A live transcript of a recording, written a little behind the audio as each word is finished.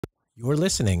You're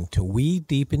listening to We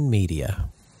Deepen Media.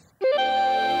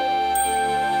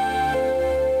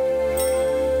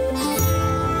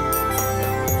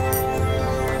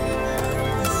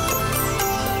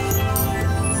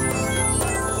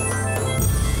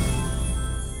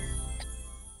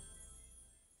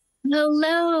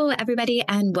 Hello, everybody,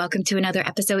 and welcome to another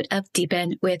episode of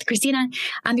Deepen with Christina.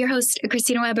 I'm your host,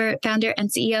 Christina Weber, founder and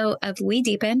CEO of We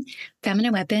Deepen,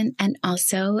 Feminine Weapon, and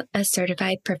also a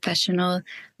certified professional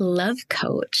love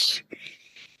coach.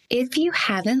 If you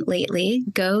haven't lately,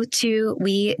 go to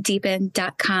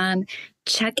wedeepen.com.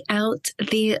 Check out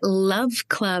the Love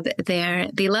Club there.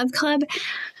 The Love Club,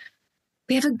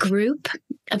 we have a group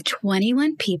of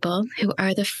 21 people who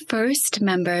are the first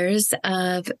members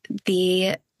of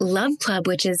the Love Club,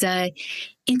 which is a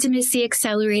intimacy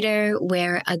accelerator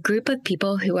where a group of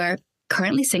people who are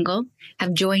currently single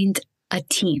have joined a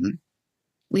team.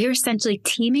 We are essentially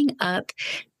teaming up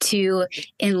to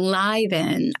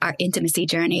enliven our intimacy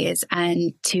journeys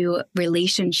and to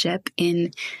relationship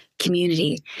in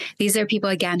community. These are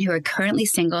people, again, who are currently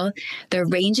single. They're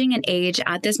ranging in age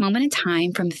at this moment in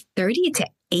time from 30 to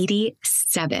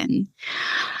 87.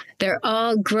 They're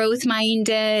all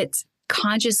growth-minded,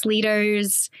 conscious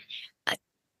leaders.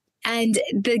 And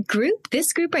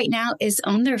this group right now is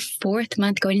on their 4th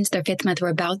month, going into their 5th month. We're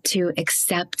about to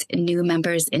accept new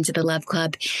members into the Love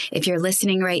Club. If you're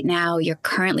listening right now, you're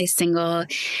currently single,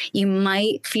 you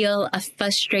might feel a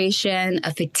frustration,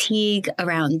 a fatigue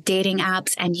around dating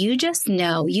apps, and you just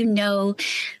know,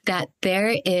 that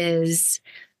there is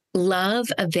love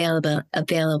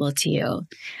available to you,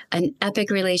 an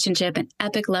epic relationship, an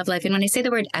epic love life. And when I say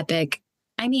the word epic,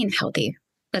 I mean healthy.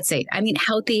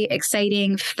 Healthy,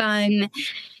 exciting, fun,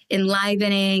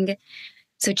 enlivening.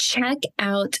 So check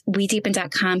out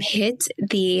wedeepen.com. Hit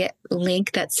the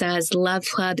link that says Love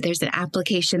Club. There's an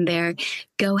application there.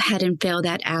 Go ahead and fill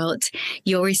that out.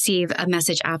 You'll receive a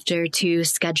message after to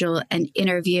schedule an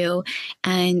interview,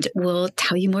 and we'll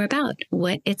tell you more about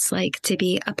what it's like to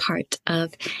be a part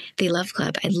of the Love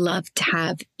Club. I'd love to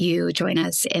have you join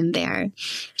us in there.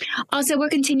 Also, we'll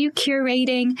continue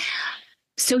curating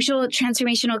social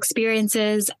transformational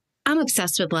experiences. I'm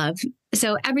obsessed with love.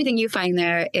 So everything you find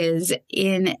there is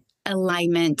in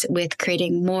alignment with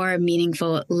creating more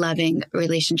meaningful, loving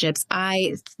relationships.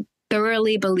 I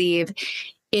thoroughly believe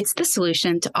it's the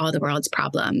solution to all the world's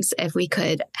problems. If we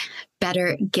could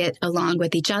better get along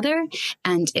with each other,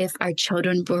 and if our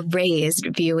children were raised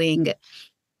viewing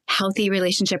healthy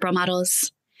relationship role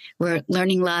models, we're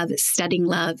learning love, studying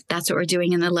love. That's what we're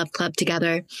doing in the Love Club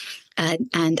together.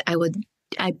 And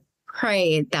I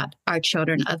pray that our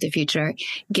children of the future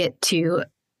get to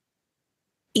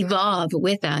evolve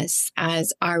with us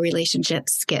as our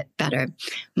relationships get better.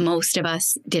 Most of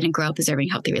us didn't grow up observing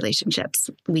healthy relationships.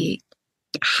 We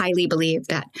highly believe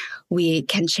that we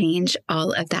can change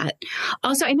all of that.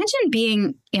 Also, I mentioned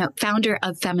being, founder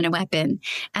of Feminine Weapon,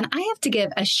 and I have to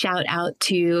give a shout out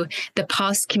to the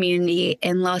POS community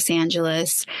in Los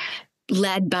Angeles,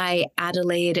 led by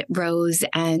Adelaide Rose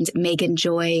and Megan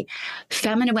Joy.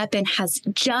 Feminine Weapon has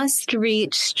just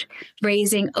reached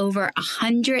raising over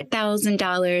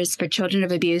 $100,000 for children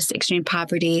of abuse, extreme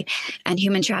poverty, and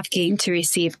human trafficking to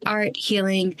receive art,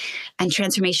 healing, and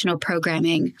transformational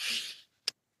programming.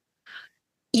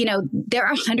 There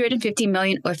are 150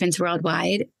 million orphans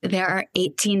worldwide. There are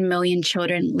 18 million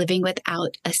children living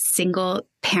without a single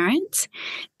parent.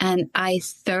 And I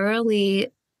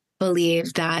thoroughly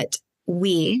believe that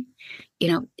we,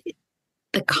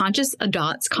 the conscious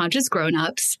adults, conscious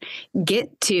grownups,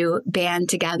 get to band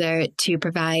together to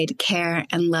provide care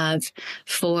and love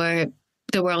for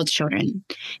the world's children.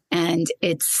 And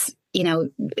it's,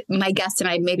 my guest and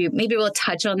I, maybe we'll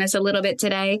touch on this a little bit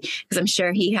today, because I'm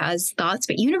sure he has thoughts,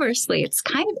 but universally, it's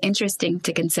kind of interesting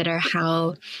to consider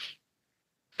how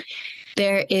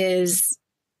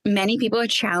many people are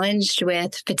challenged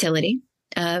with fertility,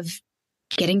 of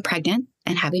getting pregnant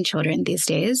and having children these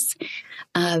days.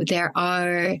 There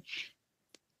are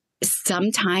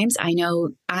sometimes, I know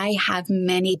I have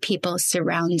many people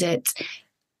around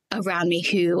me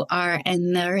who are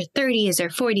in their 30s or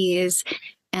 40s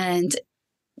and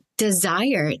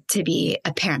desire to be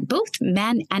a parent, both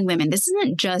men and women. This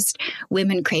isn't just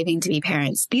women craving to be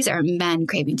parents. These are men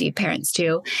craving to be parents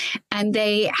too. And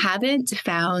they haven't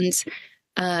found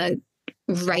a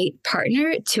right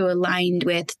partner to align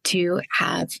with to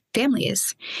have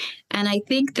families. And I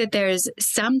think that there's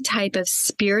some type of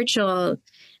spiritual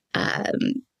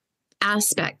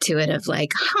aspect to it of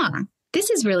like, this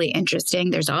is really interesting.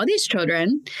 There's all these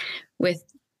children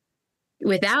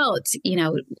without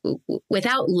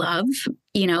love,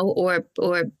 or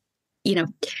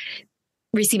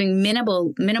receiving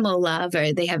minimal love,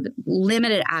 or they have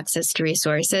limited access to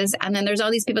resources. And then there's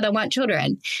all these people that want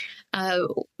children.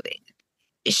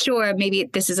 Sure, maybe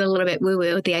this is a little bit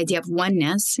woo-woo, the idea of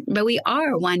oneness, but we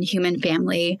are one human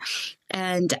family.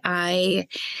 And I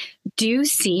do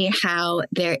see how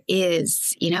there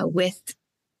is, with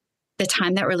the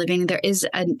time that we're living, there is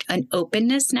an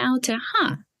openness now to,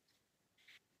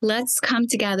 let's come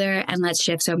together and let's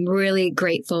shift. So I'm really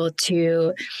grateful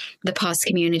to the POS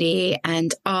community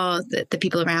and all the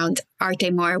people around Arte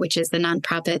More, which is the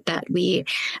nonprofit that we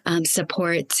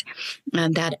support,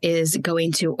 that is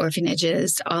going to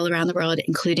orphanages all around the world,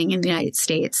 including in the United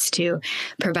States, to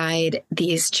provide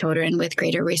these children with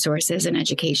greater resources and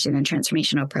education and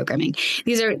transformational programming.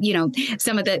 These are,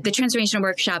 some of the transformational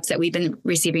workshops that we've been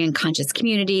receiving in Conscious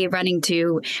Community, running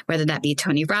to, whether that be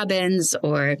Tony Robbins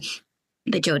or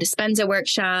the Joe Dispenza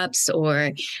workshops, or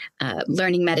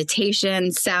learning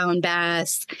meditation, sound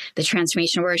baths, the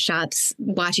transformation workshops,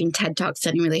 watching TED Talks,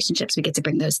 studying relationships. We get to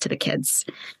bring those to the kids.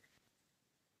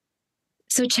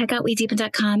 So check out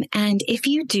WeDeepen.com. And if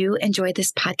you do enjoy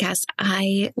this podcast,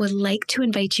 I would like to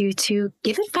invite you to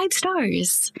give it 5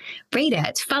 stars, rate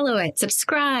it, follow it,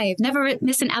 subscribe, never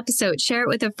miss an episode, share it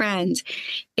with a friend.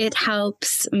 It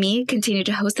helps me continue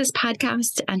to host this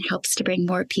podcast and helps to bring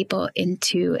more people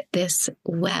into this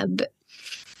web.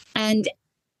 And,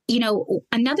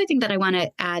 another thing that I want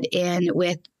to add in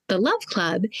with the Love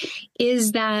Club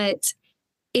is that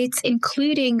it's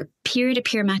including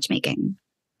peer-to-peer matchmaking.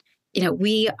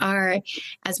 We are,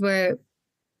 as we're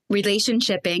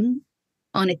relationshiping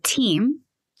on a team,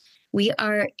 we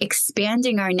are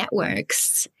expanding our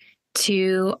networks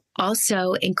to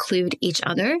also include each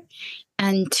other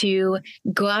and to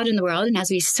go out in the world. And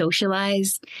as we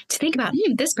socialize, to think about,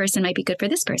 this person might be good for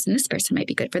this person. This person might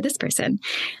be good for this person.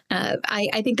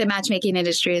 I think the matchmaking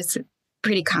industry is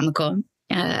pretty comical.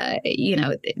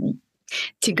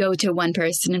 To go to one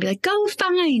person and be like, go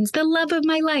find the love of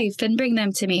my life and bring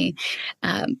them to me.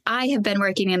 I have been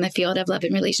working in the field of love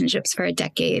and relationships for a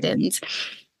decade. And,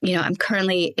 I'm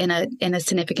currently in a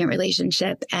significant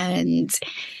relationship, and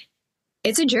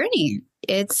it's a journey.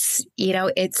 I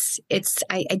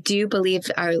do believe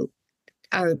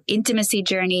our intimacy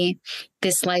journey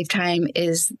this lifetime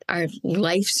is our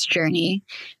life's journey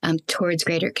towards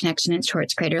greater connection and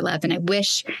towards greater love. And I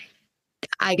wish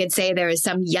I could say there is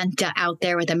some yenta out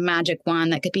there with a magic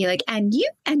wand that could be like, and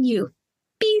you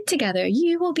be together.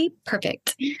 You will be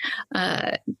perfect.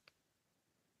 That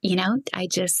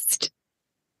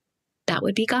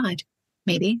would be God.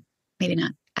 Maybe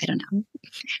not. I don't know.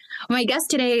 My guest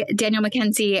today, Daniel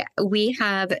Mackenzie, we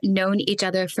have known each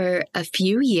other for a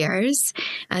few years.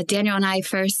 Daniel and I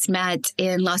first met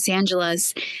in Los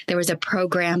Angeles. There was a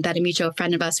program that a mutual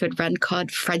friend of us would run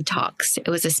called Fred Talks. It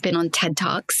was a spin on TED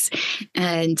Talks,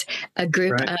 and a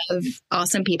group of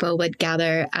awesome people would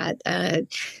gather at a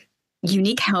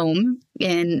unique home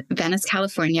in Venice,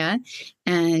 California.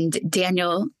 And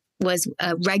Daniel was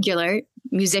a regular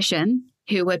musician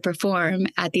who would perform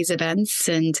at these events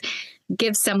and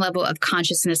give some level of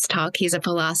consciousness talk. He's a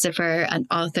philosopher, an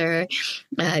author,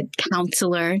 a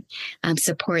counselor,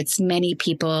 supports many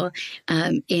people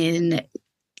in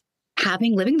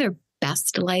living their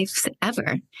best lives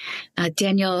ever.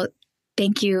 Daniel,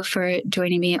 thank you for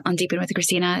joining me on Deepen with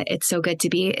Christina. It's so good to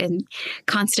be in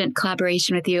constant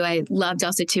collaboration with you. I loved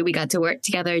also too, we got to work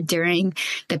together during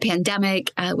the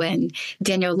pandemic when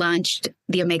Daniel launched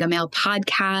the Omega Male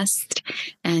podcast.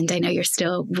 And I know you're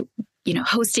still,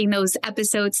 hosting those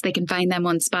episodes. They can find them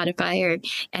on Spotify or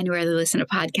anywhere they listen to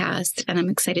podcasts. And I'm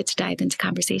excited to dive into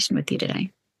conversation with you today.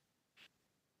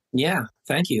 Yeah,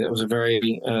 thank you. That was a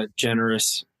very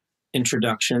generous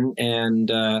introduction. And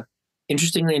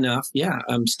interestingly enough,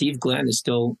 Steve Glenn is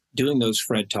still doing those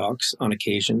Fred Talks on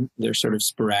occasion. They're sort of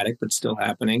sporadic, but still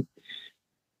happening.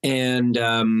 And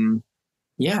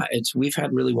we've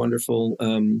had really wonderful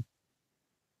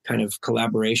kind of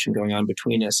collaboration going on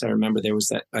between us. I remember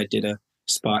I did a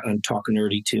spot on Talk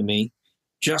Nerdy to Me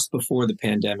just before the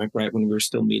pandemic, right when we were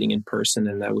still meeting in person.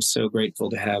 And I was so grateful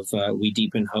to have We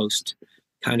Deepen host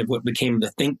kind of what became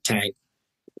the think tank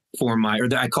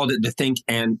I called it the Think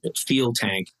and Feel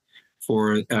Tank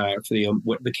for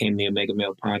what became the Omega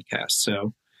Male podcast.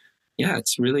 So yeah,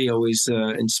 it's really always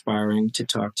inspiring to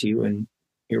talk to you. And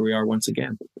here we are once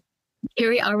again.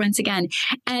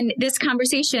 And this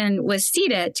conversation was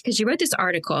seeded because you wrote this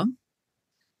article,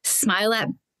 Smile at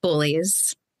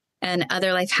Bullies and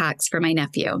Other Life Hacks for My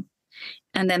Nephew.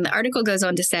 And then the article goes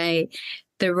on to say,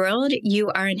 the world you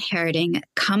are inheriting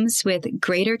comes with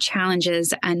greater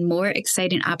challenges and more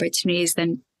exciting opportunities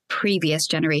than previous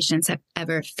generations have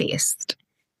ever faced.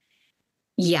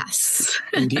 Yes.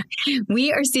 Indeed.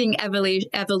 We are seeing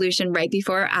evolution right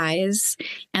before our eyes.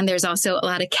 And there's also a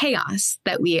lot of chaos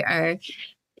that we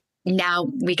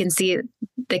can see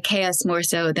the chaos more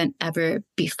so than ever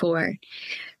before.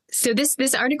 So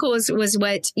this article was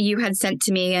what you had sent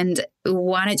to me and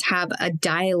wanted to have a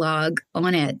dialogue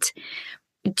on it.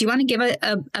 Do you want to give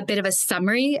a bit of a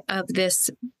summary of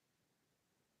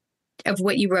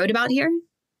what you wrote about here?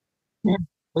 Yeah.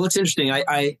 Well, it's interesting.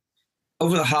 I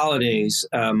over the holidays,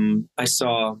 I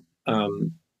saw a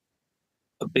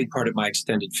big part of my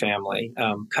extended family,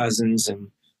 cousins and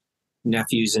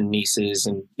nephews and nieces,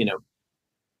 and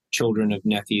children of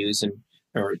nephews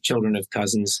or children of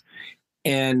cousins,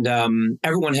 and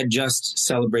everyone had just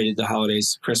celebrated the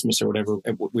holidays, Christmas or whatever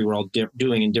we were all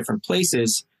doing in different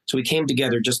places. So we came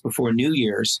together just before New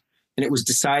Year's, and it was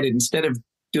decided, instead of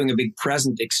doing a big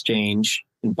present exchange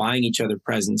and buying each other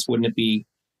presents, wouldn't it be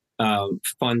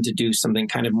fun to do something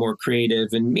kind of more creative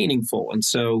and meaningful? And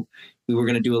so we were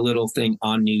going to do a little thing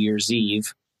on New Year's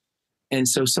Eve. And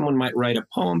so someone might write a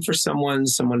poem for someone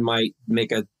might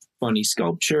make a funny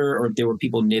sculpture, or there were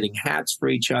people knitting hats for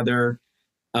each other.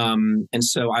 And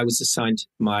so I was assigned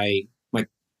my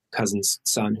cousin's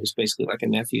son, who's basically like a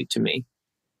nephew to me,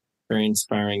 very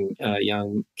inspiring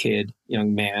young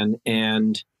man.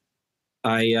 And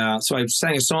so I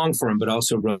sang a song for him, but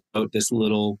also wrote this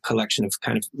little collection of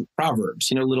kind of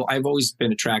proverbs, I've always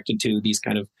been attracted to these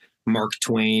kind of Mark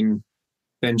Twain,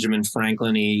 Benjamin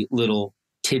Franklin-y little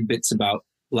tidbits about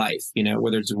life,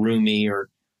 whether it's Rumi or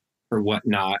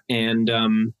whatnot. And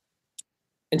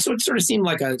so it sort of seemed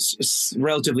like a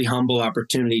relatively humble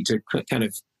opportunity to kind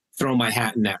of throw my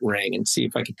hat in that ring and see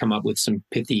if I could come up with some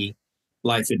pithy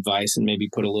life advice and maybe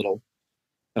put a little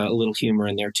humor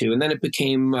in there too. And then it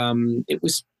became, it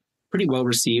was pretty well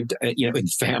received, in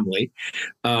the family,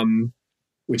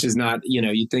 which is not,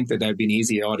 you'd think that that'd be an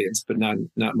easy audience, but not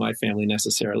my family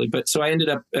necessarily. But so I ended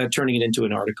up turning it into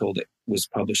an article that was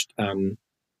published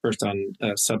first on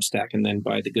Substack and then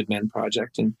by the Good Men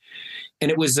Project. And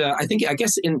it was, I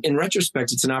guess in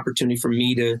retrospect, it's an opportunity for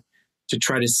me to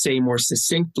try to say more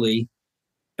succinctly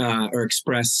or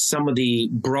express some of the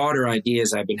broader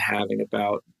ideas I've been having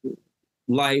about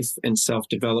life and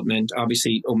self-development.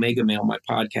 Obviously, Omega Male, my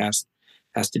podcast,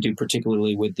 has to do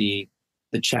particularly with the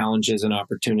challenges and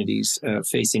opportunities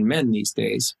facing men these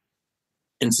days.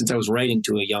 And since I was writing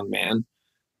to a young man,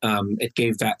 it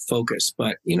gave that focus.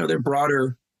 But, there are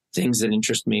broader things that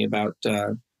interest me about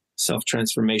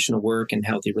self-transformational work and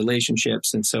healthy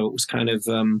relationships. And so it was kind of,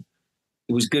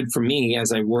 it was good for me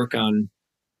as I work on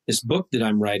this book that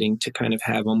I'm writing to kind of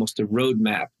have almost a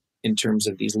roadmap in terms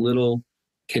of these little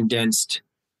condensed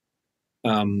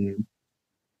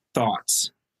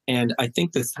thoughts. And I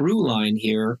think the through line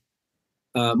here,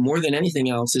 more than anything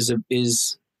else,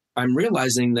 is I'm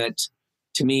realizing that,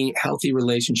 to me, healthy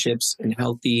relationships and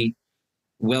healthy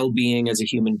well-being as a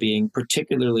human being,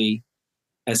 particularly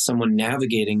as someone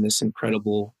navigating this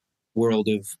incredible world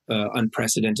of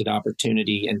unprecedented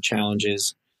opportunity and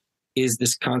challenges, is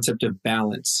this concept of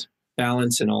balance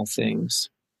in all things,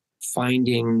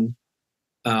 finding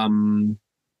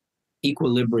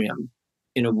equilibrium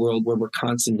in a world where we're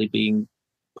constantly being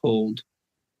pulled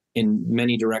in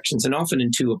many directions and often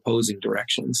in two opposing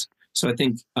directions. So I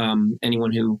think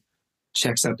anyone who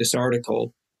checks out this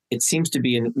article, it seems to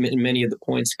be in many of the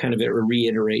points kind of a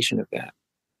reiteration of that.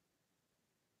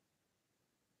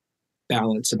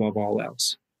 Balance above all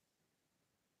else.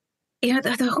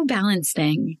 The whole balance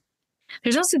thing.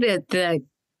 There's also the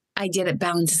idea that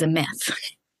balance is a myth.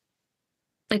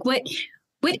 Like what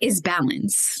is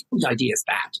balance? Whose idea is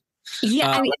that?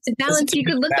 Yeah, balance. You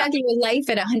could look back at your life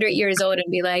at 100 years old and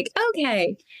be like,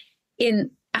 okay,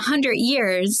 in 100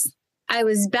 years, I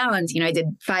was balanced. I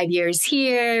did 5 years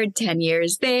here, 10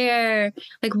 years there.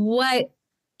 Like, what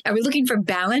are we looking for?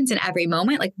 Balance in every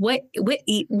moment? Like, what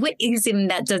is even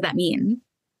that? Does that mean?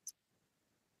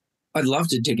 I'd love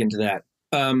to dig into that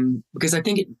because I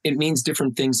think it means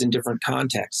different things in different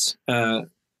contexts.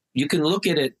 You can look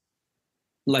at it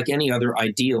like any other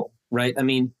ideal, right? I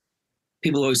mean,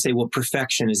 people always say, well,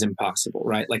 perfection is impossible,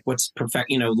 right? Like what's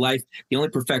perfect? Life, the only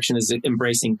perfection is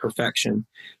embracing perfection.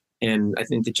 And I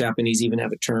think the Japanese even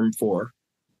have a term for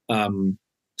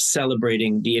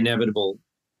celebrating the inevitable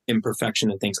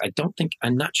imperfection and things.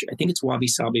 I'm not sure. I think it's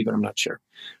wabi-sabi, but I'm not sure.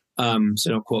 So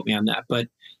don't quote me on that. But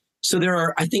so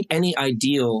I think any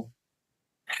ideal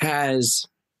has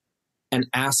an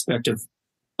aspect of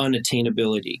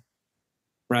unattainability,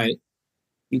 right?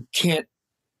 You can't,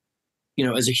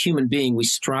 as a human being, we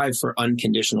strive for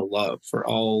unconditional love for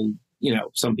all,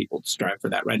 some people strive for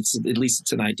that, right? At least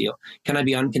it's an ideal. Can I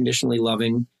be unconditionally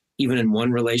loving even in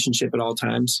one relationship at all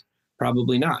times?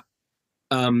 Probably not.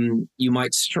 You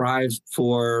might strive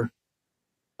for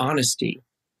honesty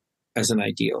as an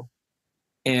ideal.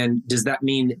 And does that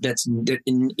mean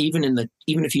even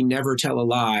if you never tell a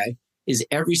lie, is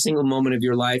every single moment of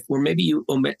your life where maybe you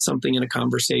omit something in a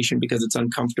conversation because it's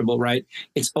uncomfortable, right?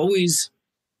 It's always,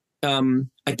 I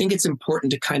think it's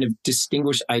important to kind of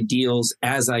distinguish ideals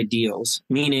as ideals,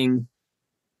 meaning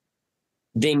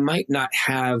there might not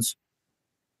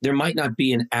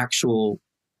be an actual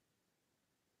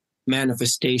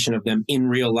manifestation of them in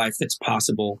real life that's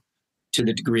possible to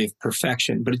the degree of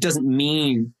perfection, but it doesn't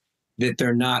mean that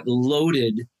they're not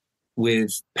loaded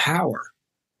with power,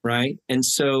 right? And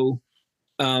so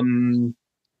apply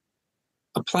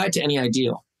it to any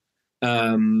ideal.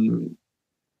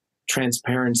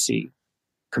 Transparency,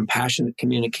 compassionate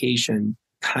communication,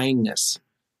 kindness.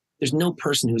 There's no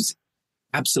person who's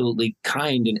absolutely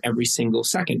kind in every single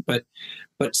second, but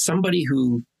somebody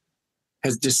who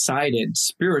has decided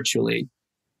spiritually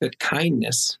that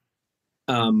kindness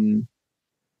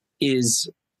is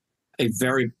a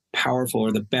very powerful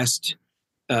or the best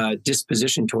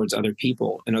disposition towards other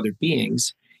people and other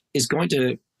beings is going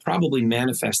to probably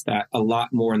manifest that a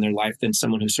lot more in their life than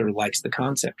someone who sort of likes the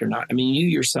concept or not. I mean, you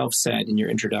yourself said in your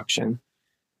introduction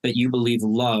that you believe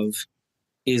love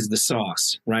is the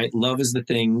sauce, right? Love is the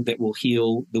thing that will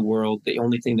heal the world, the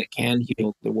only thing that can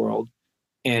heal the world.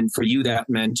 And for you, that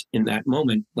meant in that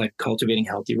moment, like cultivating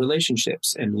healthy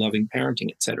relationships and loving parenting,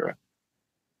 etc.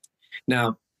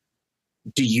 Now,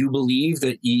 do you believe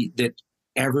that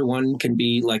everyone can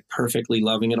be like perfectly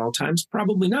loving at all times?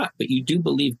 Probably not. But you do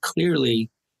believe clearly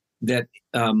that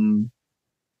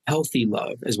healthy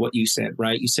love is what you said,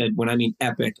 right? You said, when I mean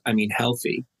epic, I mean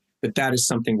healthy. But that is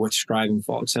something worth striving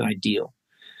for. It's an ideal.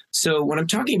 So when I'm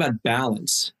talking about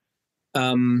balance,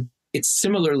 it's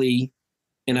similarly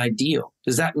an ideal.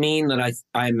 Does that mean that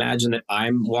I imagine that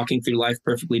I'm walking through life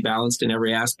perfectly balanced in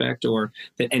every aspect, or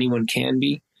that anyone can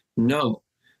be? No.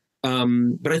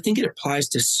 But I think it applies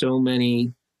to so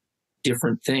many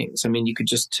different things. I mean, you could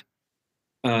just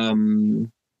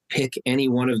pick any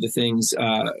one of the things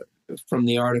from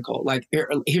the article. Like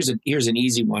here's an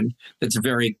easy one that's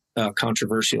very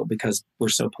controversial because we're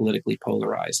so politically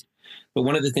polarized. But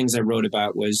one of the things I wrote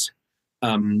about was,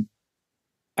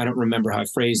 I don't remember how I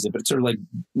phrased it, but it's sort of like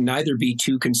neither be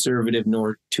too conservative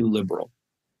nor too liberal,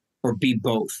 or be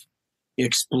both,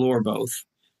 explore both.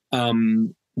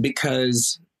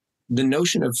 Because the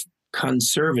notion of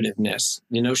conservativeness,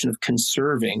 the notion of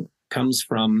conserving, comes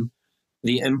from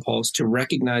the impulse to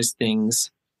recognize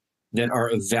things that are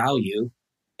of value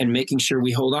and making sure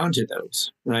we hold on to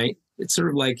those, right? It's sort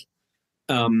of like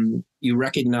you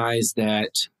recognize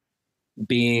that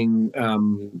being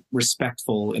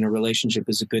respectful in a relationship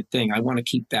is a good thing. I want to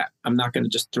keep that. I'm not going to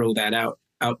just throw that out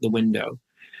the window.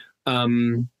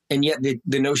 And yet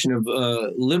the notion of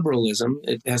liberalism,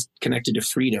 it has connected to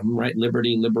freedom, right?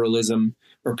 Liberty, liberalism,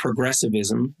 or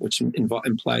progressivism, which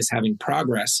implies having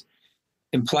progress,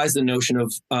 implies the notion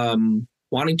of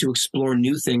wanting to explore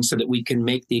new things so that we can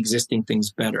make the existing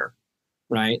things better,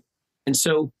 right? And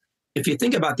so if you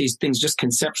think about these things just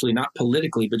conceptually, not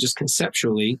politically, but just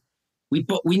conceptually,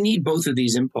 we need both of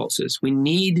these impulses. We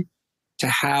need to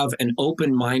have an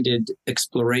open-minded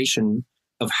exploration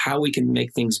of how we can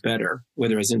make things better,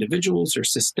 whether as individuals or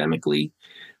systemically,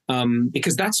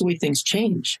 because that's the way things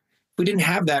change. If we didn't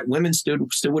have that, women still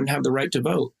wouldn't have the right to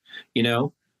vote. You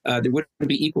know, there wouldn't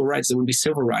be equal rights. There wouldn't be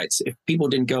civil rights. If people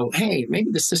didn't go, hey,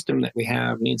 maybe the system that we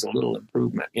have needs a little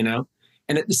improvement, you know?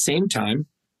 And at the same time,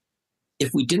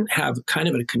 if we didn't have kind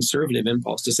of a conservative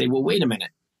impulse to say, well, wait a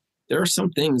minute, there are some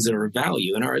things that are of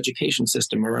value in our education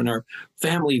system or in our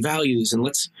family values, and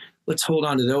let's hold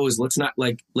on to those. Let's not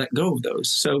let go of those.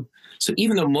 So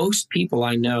even though most people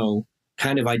I know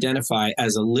kind of identify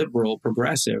as a liberal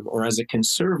progressive or as a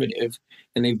conservative,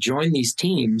 and they've joined these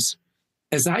teams,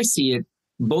 as I see it,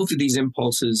 both of these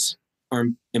impulses are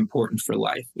important for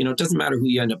life. You know, it doesn't matter who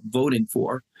you end up voting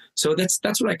for. So that's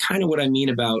what I mean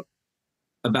about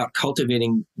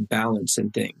cultivating balance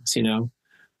in things, you know.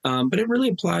 But it really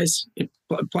applies to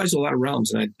a lot of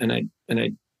realms, and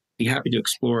I'd be happy to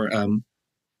explore in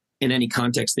any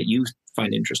context that you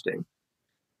find interesting.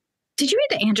 Did you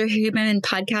read the Andrew Huberman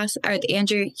podcast or the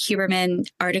Andrew Huberman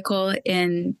article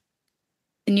in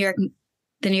the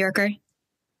New Yorker?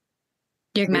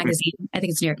 New York Magazine. I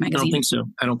think it's New York Magazine.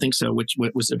 I don't think so.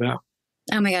 What was it about?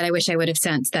 Oh my God, I wish I would have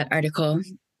sent that article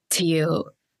to you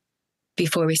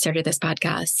before we started this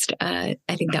podcast. I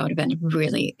think that would have been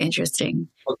really interesting.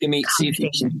 Well, give me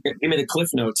the cliff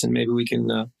notes and maybe we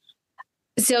can.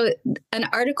 So an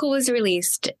article was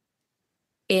released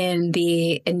in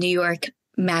New York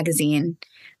Magazine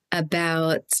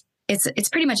about it's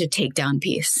pretty much a takedown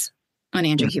piece on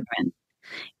Andrew Huberman.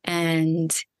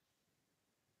 And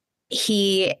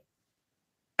I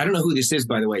don't know who this is,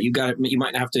 by the way. You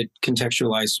might have to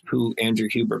contextualize who Andrew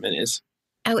Huberman is.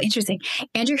 Oh, interesting.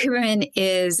 Andrew Huberman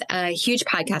is a huge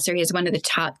podcaster. He is one of the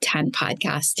top 10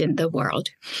 podcasts in the world.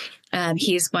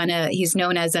 He's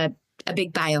known as a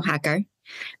big biohacker.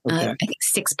 Okay. I think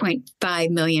 6.5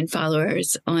 million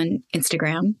followers on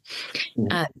Instagram.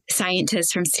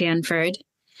 Scientist from Stanford,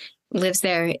 lives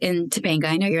there in Topanga.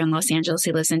 I know you're in Los Angeles.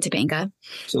 He lives in Topanga.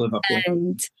 So live up there.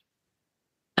 And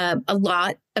a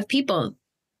lot of people,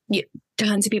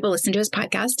 tons of people listen to his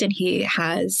podcast, and he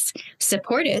has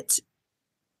supported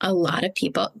a lot of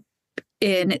people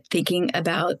in thinking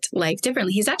about life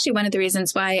differently. He's actually one of the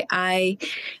reasons why I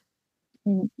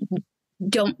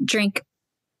don't drink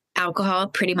alcohol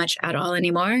pretty much at all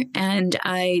anymore, and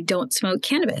I don't smoke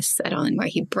cannabis at all anymore.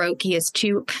 He has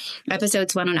 2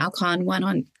 episodes, one on alcohol and one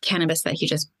on cannabis, that he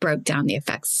just broke down the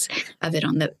effects of it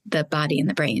on the body and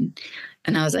the brain.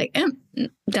 And I was like,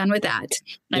 done with that.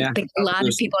 Yeah, I think a lot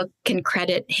of people can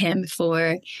credit him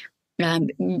for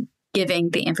giving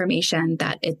the information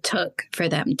that it took for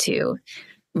them to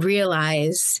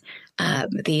realize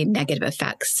the negative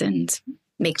effects and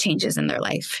make changes in their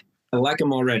life. I like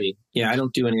him already. Yeah, I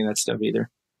don't do any of that stuff either.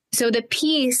 So the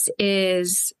piece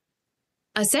is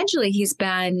essentially he's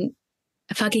been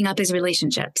fucking up his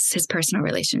relationships, his personal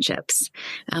relationships.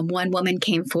 One woman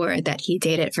came forward that he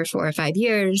dated for 4 or 5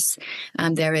 years.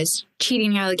 There was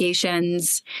cheating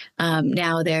allegations.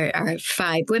 Now there are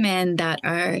 5 women that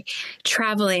are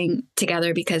traveling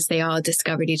together because they all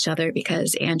discovered each other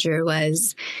because Andrew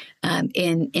was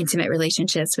in intimate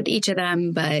relationships with each of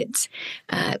them, but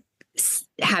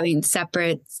having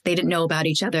separate, they didn't know about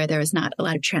each other. There was not a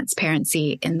lot of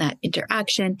transparency in that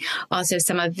interaction. Also,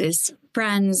 some of his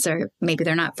friends, or maybe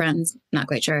they're not friends, not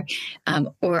quite sure,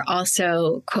 or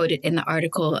also quoted in the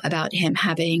article about him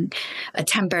having a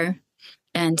temper,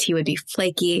 and he would be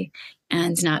flaky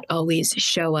and not always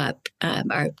show up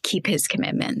or keep his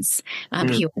commitments.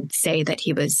 He would say that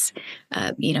he was,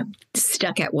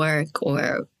 stuck at work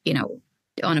or,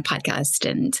 on a podcast.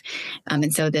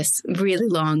 And so this really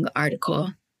long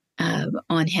article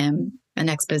on him, an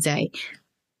expose,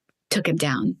 took him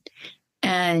down.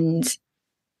 And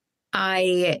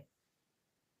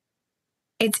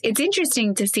it's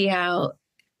interesting to see how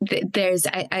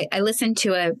I listened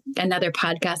to another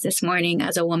podcast this morning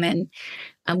as a woman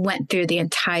went through the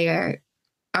entire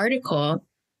article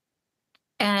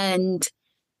and,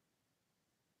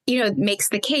 makes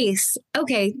the case,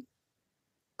 okay,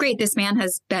 great, this man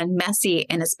has been messy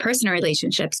in his personal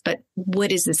relationships, but what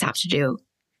does this have to do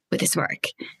with his work?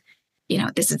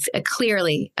 This is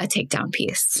clearly a takedown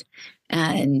piece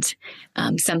and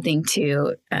something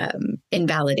to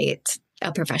invalidate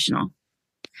a professional.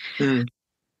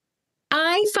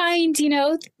 I find,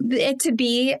 it to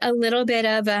be a little bit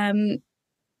of,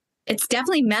 it's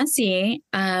definitely messy.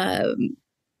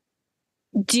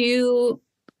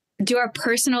 Do our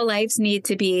personal lives need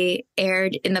to be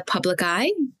aired in the public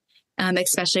eye,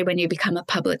 especially when you become a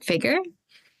public figure?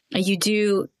 You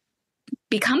do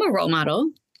become a role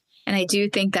model. And I do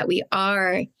think that we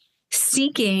are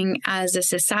seeking as a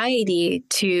society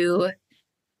to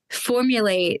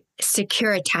formulate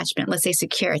secure attachment, let's say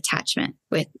secure attachment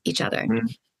with each other.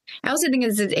 I also think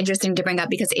this is interesting to bring up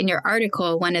because in your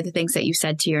article, one of the things that you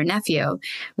said to your nephew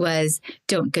was,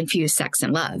 don't confuse sex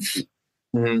and love.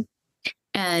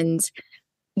 And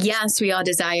yes, we all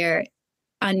desire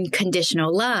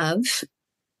unconditional love,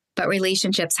 but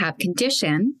relationships have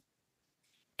condition.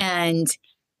 And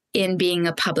in being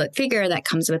a public figure, that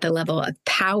comes with a level of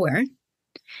power.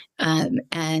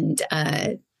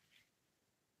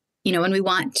 When we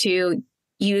want to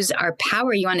use our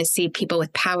power, you want to see people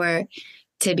with power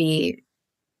to be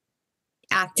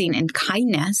acting in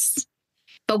kindness,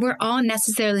 but we're all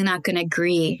necessarily not going to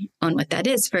agree on what that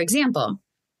is. For example,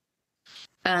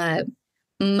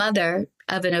 mother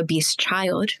of an obese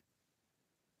child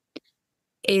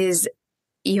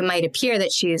you might appear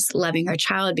that she's loving her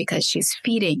child because she's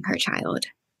feeding her child.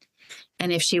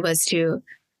 And if she was to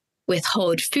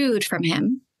withhold food from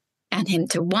him and him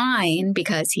to whine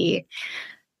because he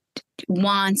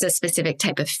wants a specific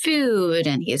type of food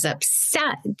and he's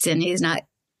upset and he's not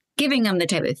giving him the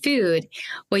type of food,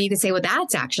 well, you could say, well,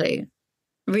 that's actually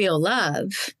real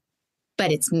love,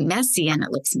 but it's messy and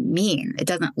it looks mean. It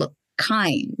doesn't look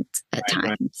kind at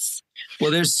times. Right. Well,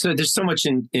 there's so much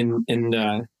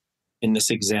in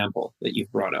this example that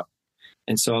you've brought up,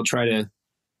 and so I'll try to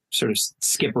sort of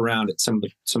skip around at some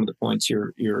of the points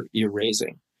you're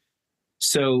raising.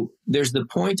 So there's the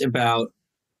point about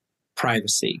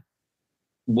privacy.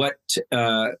 What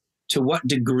to what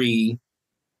degree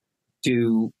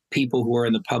do people who are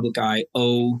in the public eye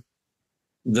owe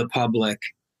the public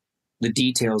the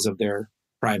details of their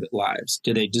private lives?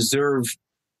 Do they deserve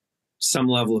some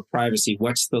level of privacy?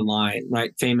 What's the line,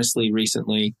 right? Famously,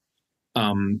 recently,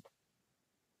 you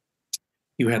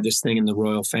had this thing in the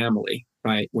royal family,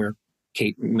 right, where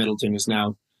Kate Middleton is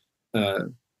now,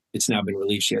 it's now been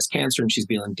released she has cancer and she's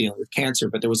dealing with cancer.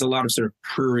 But there was a lot of sort of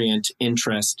prurient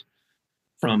interest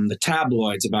from the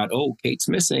tabloids about, oh, Kate's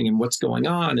missing and what's going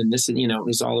on. And this, it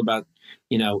was all about,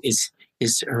 is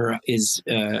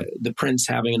the prince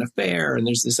having an affair? And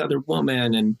there's this other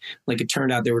woman. And like, it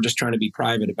turned out they were just trying to be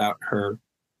private about her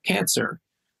cancer.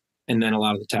 And then a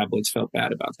lot of the tabloids felt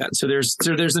bad about that. So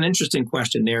there's an interesting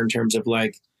question there in terms of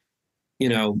like,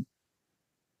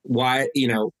 why,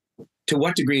 to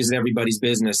what degree is it everybody's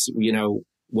business,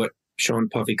 what Sean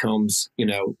Puffy Combs,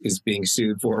 is being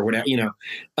sued for or whatever,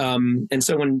 and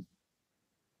so when,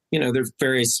 there's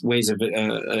various ways of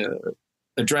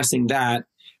addressing that.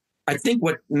 I think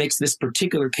what makes this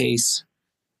particular case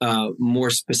more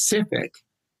specific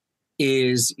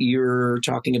is you're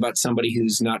talking about somebody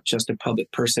who's not just a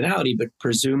public personality, but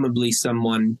presumably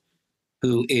someone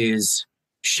who is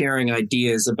sharing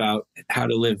ideas about how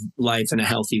to live life in a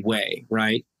healthy way,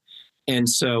 right? And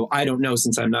so I don't know,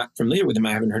 since I'm not familiar with him,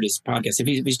 I haven't heard his podcast. If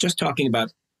he's just talking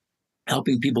about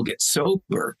helping people get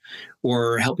sober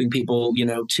or helping people,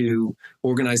 to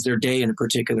organize their day in a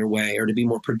particular way or to be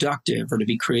more productive or to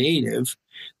be creative,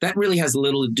 that really has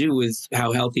little to do with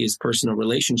how healthy his personal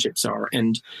relationships are.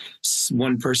 And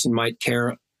one person might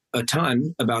care a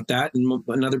ton about that and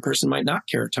another person might not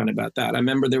care a ton about that. I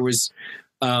remember there was,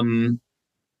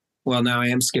 well, now I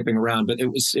am skipping around, but it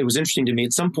was interesting to me.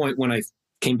 At some point when I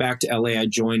came back to LA, I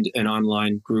joined an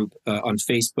online group on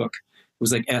Facebook. It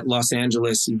was like at Los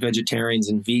Angeles vegetarians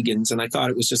and vegans. And I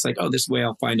thought it was just like, oh, this way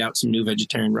I'll find out some new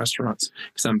vegetarian restaurants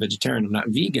because I'm vegetarian, I'm not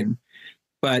vegan.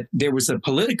 But there was a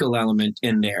political element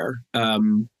in there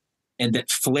and that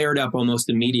flared up almost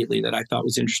immediately that I thought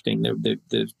was interesting.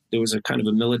 There was a kind of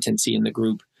a militancy in the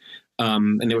group.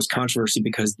 And there was controversy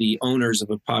because the owners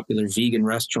of a popular vegan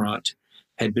restaurant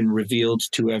had been revealed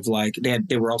to have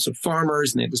they were also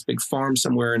farmers and they had this big farm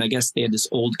somewhere. And I guess they had this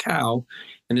old cow.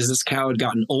 And as this cow had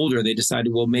gotten older, they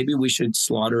decided, well, maybe we should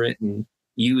slaughter it and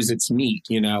use its meat,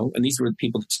 and these were the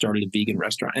people that started a vegan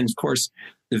restaurant. And of course,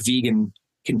 the vegan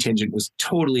contingent was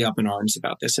totally up in arms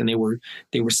about this. And they were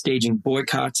staging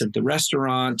boycotts of the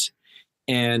restaurant.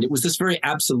 And it was this very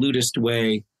absolutist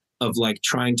way of like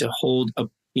trying to hold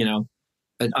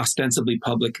an ostensibly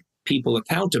public people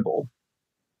accountable.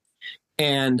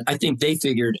 And I think they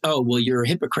figured, oh, well, you're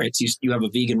hypocrites. You have a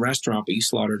vegan restaurant, but you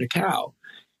slaughtered a cow.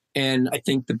 And I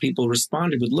think the people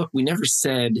responded with, look, we never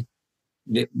said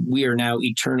that we are now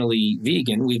eternally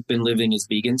vegan. We've been living as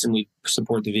vegans and we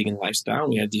support the vegan lifestyle.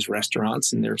 We have these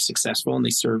restaurants and they're successful and they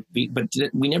serve, but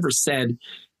we never said,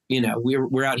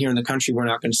 we're out here in the country, we're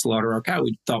not going to slaughter our cow.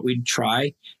 We thought we'd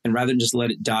try, and rather than just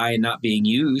let it die and not being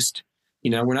used,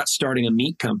 we're not starting a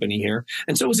meat company here.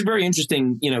 And so it was a very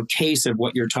interesting, case of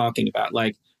what you're talking about.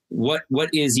 Like what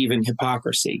is even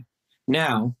hypocrisy?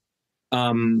 Now,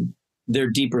 there are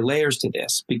deeper layers to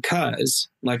this because,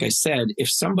 like I said,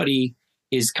 if somebody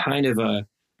is kind of a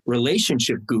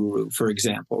relationship guru, for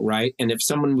example, right? And if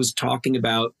someone was talking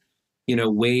about,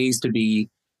 ways to be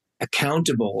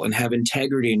accountable and have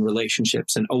integrity in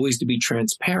relationships and always to be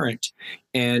transparent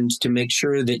and to make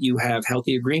sure that you have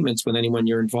healthy agreements with anyone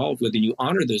you're involved with and you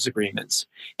honor those agreements.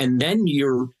 And then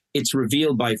it's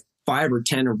revealed by 5 or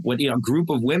 10 or a group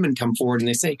of women come forward and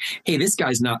they say, hey, this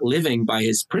guy's not living by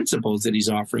his principles that he's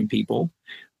offering people.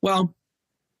 Well,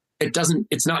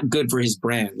 it's not good for his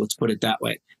brand. Let's put it that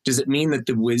way. Does it mean that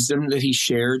the wisdom that he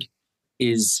shared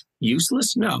is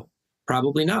useless? No,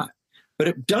 probably not. But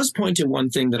it does point to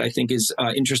one thing that I think is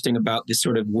interesting about this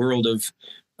sort of world of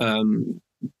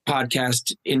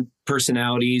podcast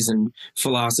personalities and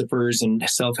philosophers and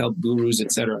self-help gurus,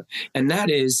 et cetera. And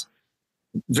that is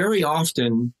very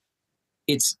often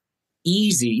it's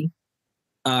easy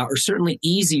or certainly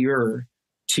easier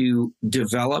to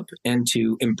develop and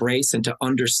to embrace and to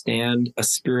understand a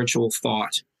spiritual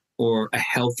thought or a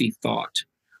healthy thought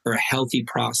or a healthy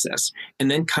process, and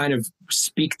then kind of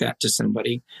speak that to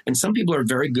somebody. And some people are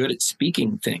very good at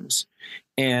speaking things.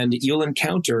 And you'll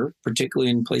encounter,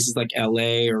 particularly in places like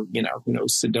LA or,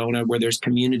 Sedona, where there's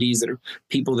communities that are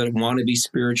people that want to be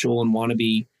spiritual and want to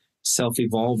be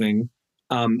self-evolving.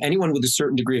 Anyone with a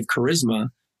certain degree of charisma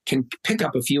can pick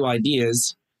up a few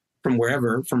ideas from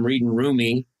wherever, from reading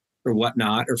Rumi or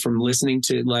whatnot, or from listening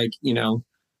to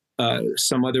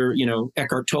some other,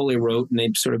 Eckhart Tolle wrote, and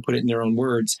they sort of put it in their own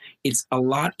words. It's a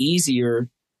lot easier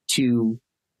to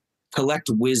collect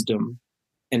wisdom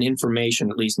and information,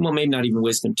 at least, well, maybe not even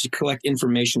wisdom, to collect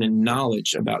information and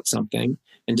knowledge about something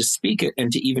and to speak it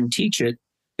and to even teach it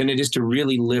than it is to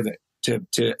really live it,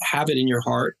 to have it in your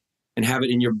heart and have it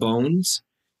in your bones.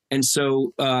 And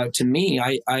so to me,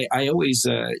 I always,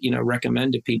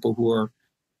 recommend to people who are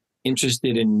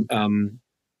interested in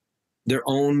their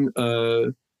own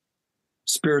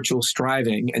spiritual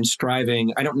striving.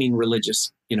 I don't mean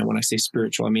religious, when I say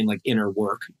spiritual, I mean like inner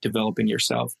work, developing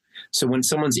yourself. So when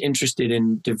someone's interested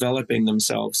in developing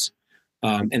themselves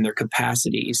and their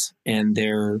capacities and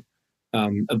their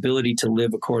ability to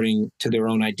live according to their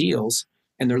own ideals,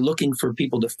 and they're looking for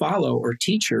people to follow or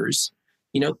teachers,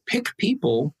 pick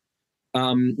people,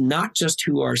 not just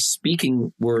who are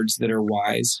speaking words that are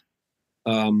wise,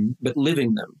 but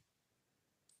living them,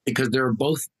 because they're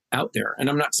both out there. And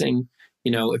I'm not saying,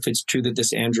 if it's true that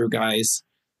this Andrew guy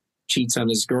cheats on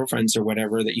his girlfriends or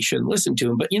whatever, that you shouldn't listen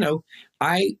to him. But,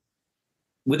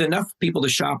 with enough people to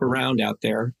shop around out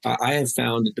there, I have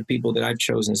found that the people that I've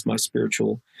chosen as my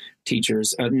spiritual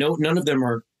teachers, none of them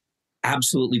are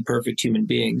absolutely perfect human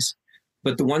beings,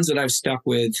 but the ones that I've stuck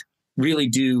with really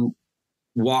do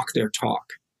walk their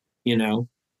talk,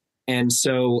 And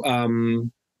so,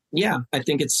 I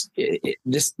think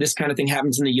this kind of thing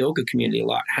happens in the yoga community a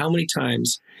lot. How many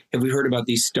times have we heard about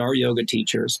these star yoga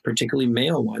teachers, particularly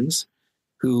male ones,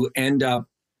 who end up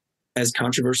as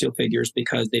controversial figures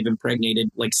because they've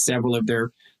impregnated like several of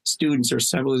their students, or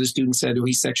several of the students said, oh,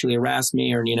 he sexually harassed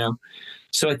me, or,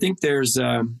 So I think there's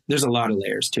a lot of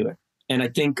layers to it. And I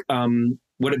think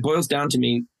what it boils down to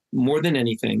me more than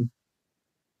anything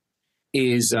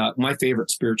is my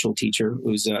favorite spiritual teacher,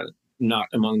 who's not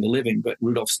among the living, but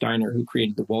Rudolf Steiner, who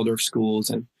created the Waldorf schools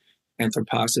and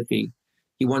anthroposophy.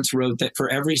 He once wrote that for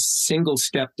every single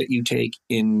step that you take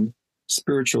in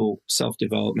spiritual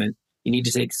self-development, you need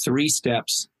to take 3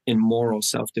 steps in moral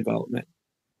self-development,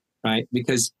 right?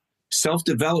 Because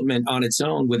self-development on its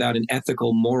own, without an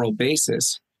ethical, moral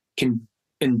basis, can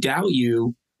endow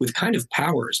you with kind of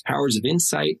powers of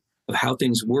insight of how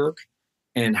things work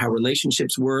and how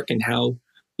relationships work and how,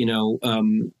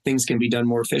 things can be done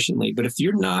more efficiently. But if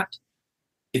you're not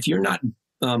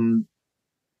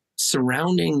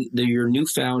surrounding your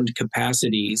newfound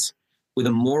capacities with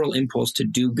a moral impulse to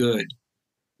do good,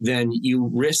 then you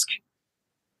risk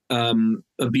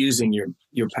abusing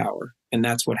your power. And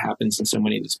that's what happens in so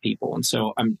many of these people. And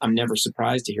so I'm never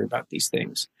surprised to hear about these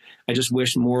things. I just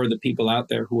wish more of the people out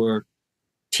there who are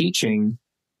teaching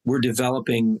were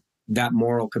developing that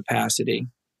moral capacity.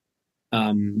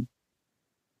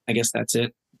 I guess that's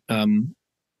it. How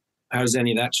does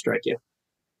any of that strike you?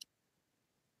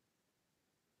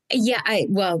 Yeah,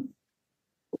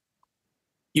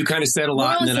 you kind of said a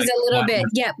lot. Morals is a little bit,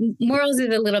 morals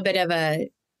is a little bit of a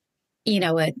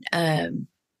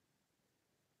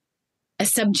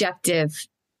subjective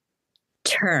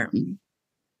term.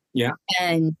 Yeah.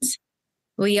 And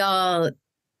we all,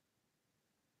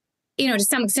 to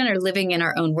some extent are living in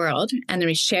our own world, and then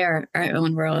we share our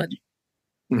own world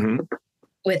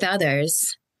with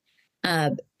others.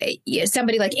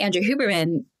 Somebody like Andrew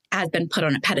Huberman has been put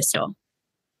on a pedestal.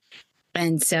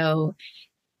 And so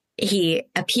he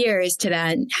appears to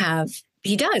then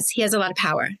he has a lot of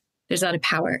power. There's a lot of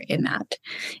power in that.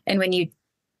 And when you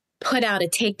put out a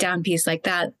takedown piece like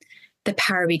that, the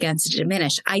power begins to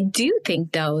diminish. I do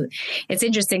think, though, it's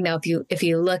interesting, though, if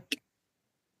you look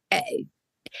at,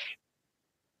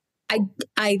 I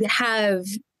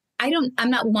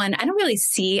don't really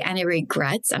see any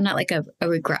regrets. I'm not like a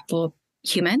regretful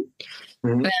human.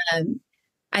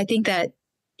 I think that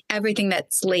everything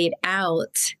that's laid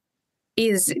out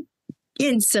is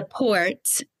in support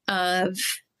of,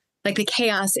 like, the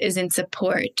chaos is in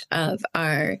support of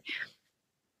our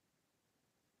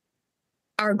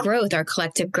growth, our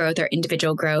collective growth, our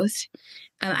individual growth.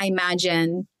 I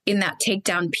imagine in that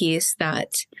takedown piece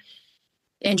that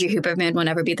Andrew Huberman will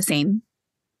never be the same,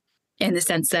 in the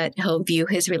sense that he'll view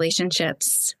his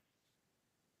relationships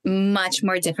much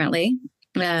more differently,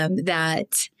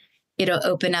 that it'll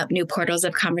open up new portals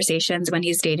of conversations when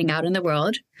he's dating out in the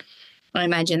world. I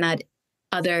imagine that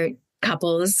other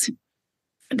couples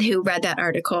who read that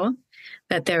article,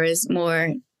 that there is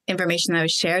more information that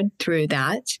was shared through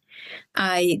that.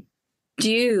 I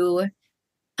do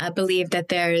believe that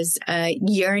there's a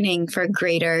yearning for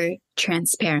greater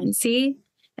transparency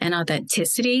and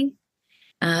authenticity.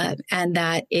 And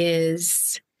that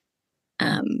is,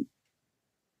 and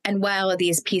while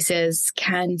these pieces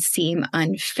can seem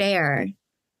unfair,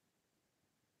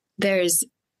 there's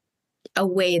a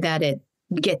way that it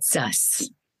gets us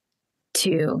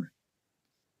to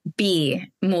be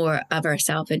more of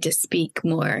ourselves and to speak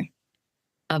more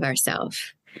of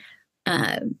ourselves.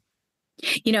 Um,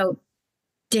 you know,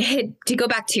 to go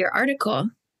back to your article,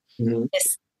 Mm-hmm.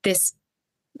 this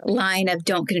line of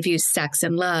don't confuse sex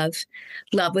and love.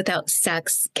 Love without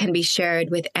sex can be shared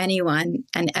with anyone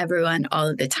and everyone all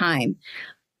of the time.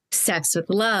 Sex with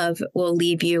love will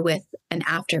leave you with an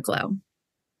afterglow.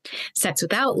 Sex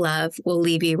without love will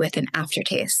leave you with an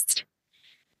aftertaste.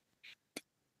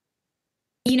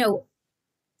 You know,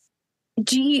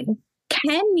 can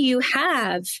you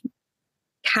have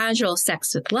casual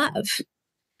sex with love?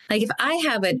 Like if I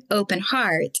have an open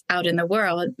heart out in the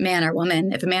world, man or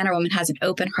woman, if a man or woman has an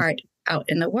open heart out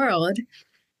in the world,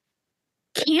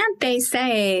 can't they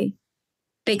say,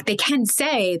 they can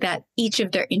say that each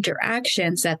of their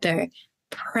interactions, that their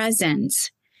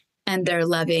presence and their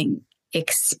loving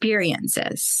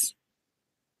experiences?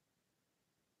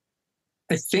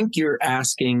 I think you're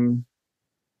asking,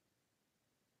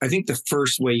 I think the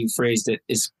first way you phrased it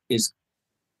is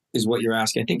what you're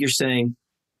asking. I think you're saying,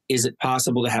 is it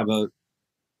possible to have a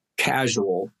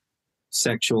casual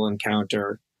sexual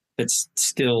encounter that's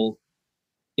still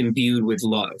imbued with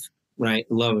love, right?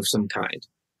 Love of some kind,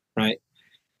 right?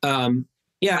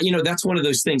 Yeah, that's one of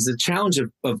those things. The challenge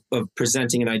of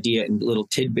presenting an idea in little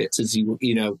tidbits is,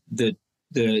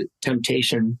 the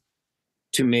temptation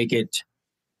to make it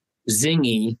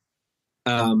zingy.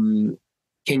 Can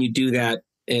you do that,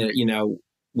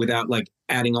 without like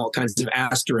adding all kinds of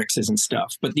asterisks and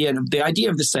stuff? But the idea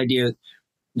of this idea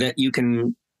that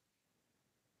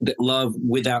that love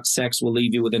without sex will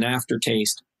leave you with an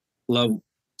aftertaste,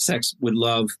 sex with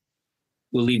love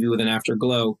will leave you with an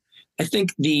afterglow. I think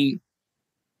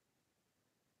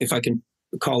if I can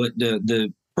call it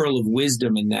the pearl of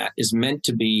wisdom in that is meant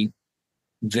to be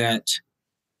that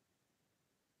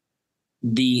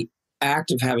the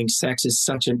act of having sex is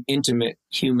such an intimate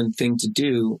human thing to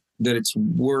do that it's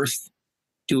worth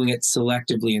doing it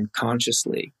selectively and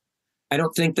consciously. I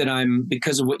don't think that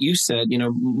because of what you said,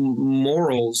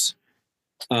 morals,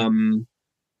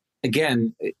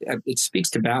 again, it speaks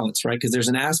to balance, right? Because there's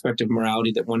an aspect of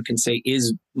morality that one can say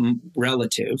is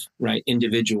relative, right?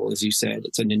 Individual, as you said,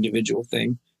 it's an individual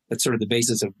thing. That's sort of the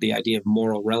basis of the idea of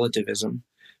moral relativism.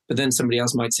 But then somebody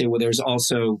else might say, well, there's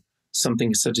also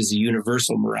something such as a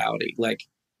universal morality. Like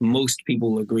most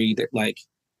people agree that like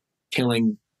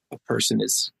killing a person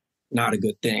is not a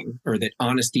good thing, or that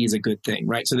honesty is a good thing,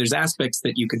 right? So there's aspects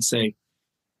that you could say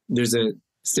there's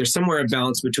somewhere a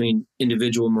balance between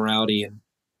individual morality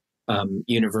and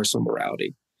universal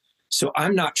morality. So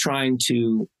I'm not trying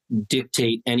to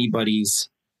dictate anybody's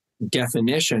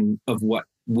definition of what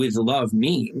with love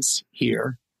means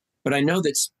here, but I know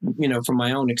that, from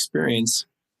my own experience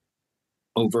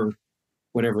over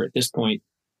whatever at this point,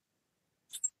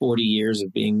 40 years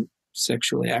of being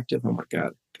sexually active. Oh my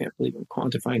God, can't believe I'm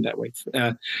quantifying that way.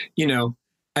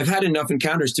 I've had enough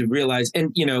encounters to realize,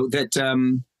 and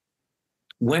that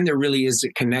when there really is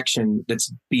a connection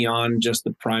that's beyond just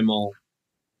the primal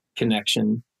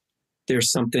connection, there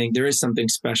is something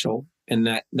special.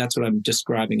 And that's what I'm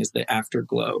describing as the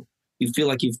afterglow. You feel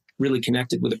like you've really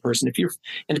connected with a person.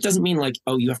 And it doesn't mean like,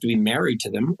 oh, you have to be married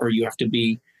to them or you have to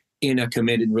be in a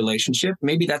committed relationship.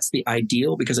 Maybe that's the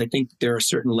ideal, because I think there are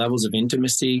certain levels of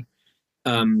intimacy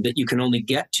that you can only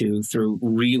get to through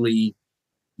really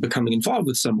becoming involved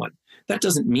with someone. That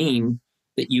doesn't mean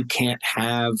that you can't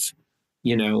have,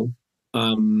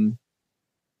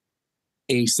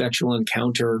 a sexual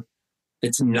encounter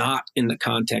that's not in the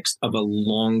context of a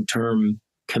long-term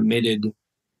committed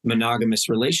monogamous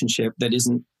relationship that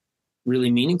isn't really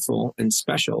meaningful and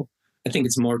special. I think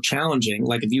it's more challenging.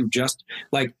 Like if you just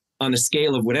like on a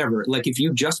scale of whatever, like if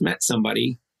you just met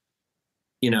somebody,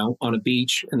 on a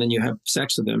beach and then you have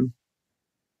sex with them,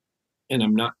 and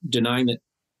I'm not denying that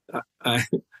I've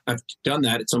done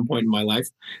that at some point in my life,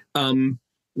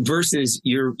 versus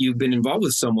you've been involved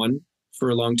with someone for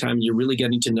a long time, you're really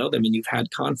getting to know them, and you've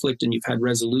had conflict and you've had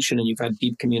resolution and you've had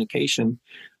deep communication.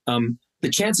 The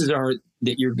chances are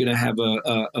that you're going to have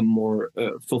a more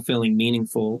fulfilling,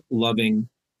 meaningful, loving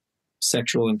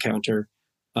sexual encounter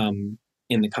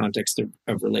in the context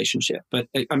of relationship. But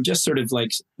I'm just sort of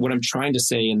like, what I'm trying to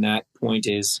say in that point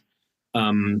is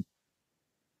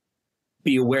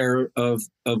be aware of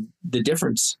the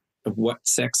difference of what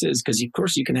sex is, because of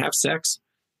course you can have sex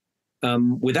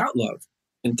without love.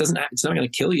 And it's not going to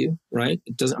kill you, right?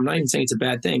 I'm not even saying it's a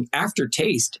bad thing.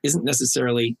 Aftertaste isn't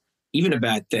necessarily even a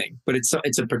bad thing, but it's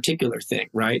a particular thing,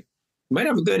 right? You might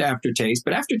have a good aftertaste,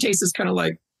 but aftertaste is kind of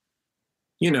like,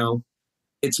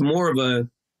 it's more of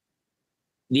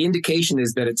the indication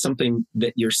is that it's something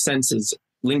that your senses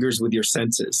lingers with your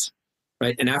senses,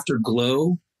 right? And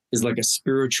afterglow is like a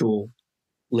spiritual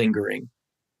lingering.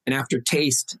 And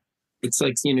aftertaste it's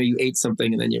like, you ate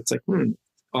something and then it's like,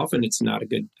 often it's not a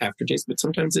good aftertaste, but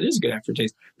sometimes it is a good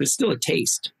aftertaste, but it's still a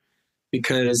taste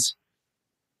because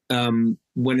when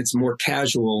it's more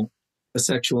casual, a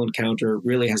sexual encounter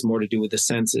really has more to do with the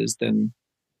senses than,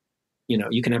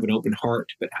 you can have an open heart,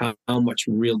 but how much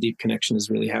real deep connection is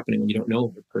really happening when you don't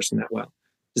know the person that well.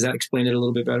 Does that explain it a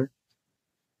little bit better?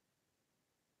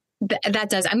 That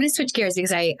does. I'm going to switch gears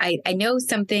because I know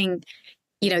something,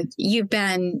 you've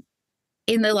been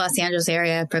in the Los Angeles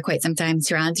area for quite some time,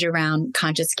 surrounded around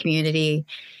conscious community,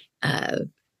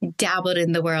 dabbled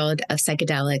in the world of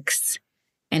psychedelics.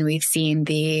 And we've seen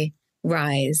the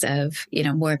rise of,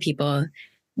 more people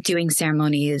doing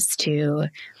ceremonies to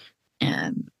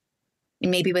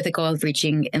maybe with the goal of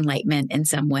reaching enlightenment in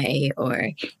some way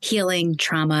or healing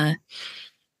trauma.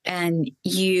 And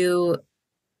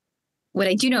what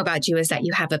I do know about you is that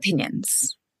you have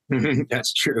opinions.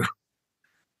 That's true.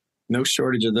 No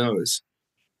shortage of those.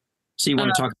 So you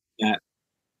want to talk about that?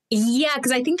 Yeah,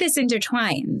 because I think this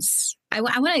intertwines. I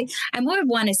more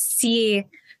want to see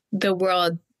the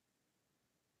world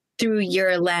through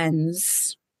your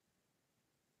lens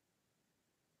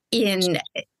in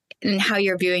how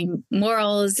you're viewing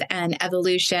morals and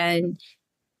evolution,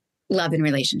 love and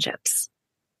relationships.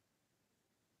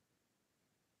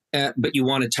 But you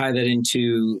want to tie that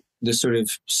into the sort of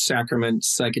sacrament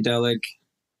psychedelic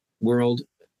world?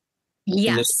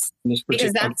 Yes,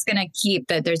 because that's going to keep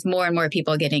that there's more and more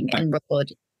people getting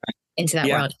enrolled into that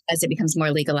world as it becomes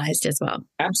more legalized as well.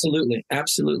 Absolutely.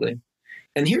 Absolutely.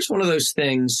 And here's one of those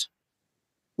things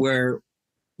where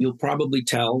you'll probably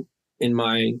tell in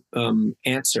my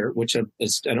answer, which I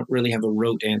don't really have a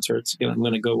rote answer. I'm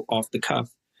going to go off the cuff,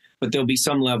 but there'll be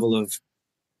some level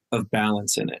of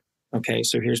balance in it. Okay,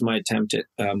 so here's my attempt at,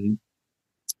 and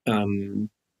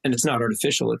it's not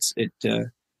artificial.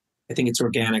 I think it's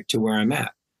organic to where I'm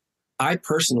at. I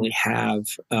personally have,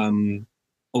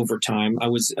 over time, I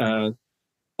was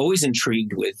always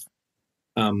intrigued with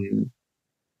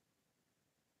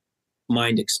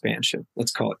mind expansion.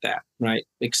 Let's call it that, right?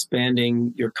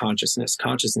 Expanding your consciousness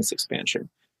expansion.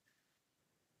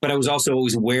 But I was also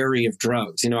always wary of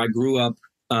drugs. I grew up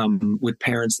with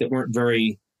parents that weren't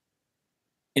very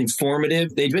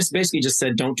informative. They just basically just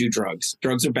said, don't do drugs.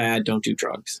 Drugs are bad. Don't do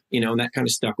drugs. And that kind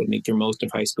of stuck with me through most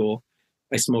of high school.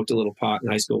 I smoked a little pot in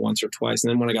high school once or twice.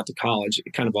 And then when I got to college,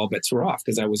 it kind of all bets were off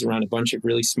because I was around a bunch of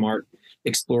really smart,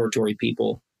 exploratory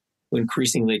people who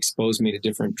increasingly exposed me to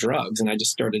different drugs. And I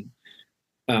just started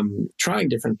trying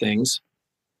different things.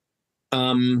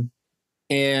 And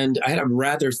I had a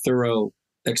rather thorough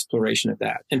exploration of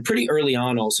that. And pretty early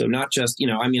on also, not just,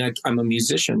 I'm a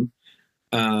musician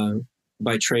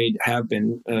by trade, have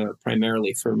been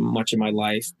primarily for much of my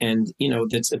life. And,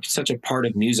 that's such a part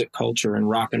of music culture, and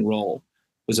rock and roll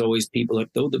was always people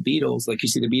like, the Beatles, like you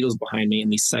see the Beatles behind me in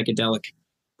these psychedelic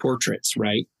portraits,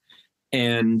 right?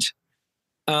 And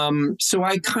so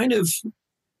I kind of,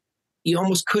 you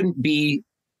almost couldn't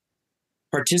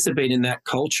participate in that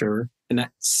culture and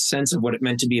that sense of what it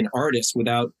meant to be an artist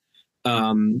without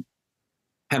having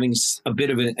a bit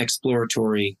of an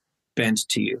exploratory bent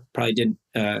to you. Probably didn't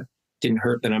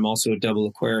hurt that I'm also a double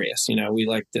Aquarius. We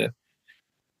like to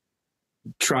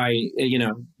try, we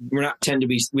don't tend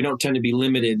to be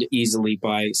limited easily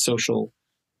by social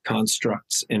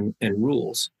constructs and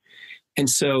rules. And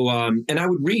so, and I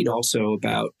would read also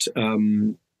about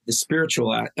the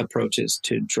spiritual approaches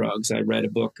to drugs. I read a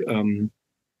book,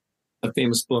 a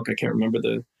famous book, I can't remember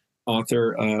the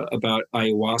author, about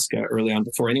ayahuasca early on,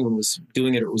 before anyone was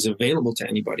doing it or it was available to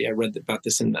anybody. I read about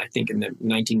this I think in the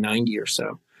 1990 or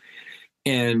so.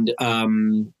 And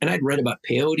I'd read about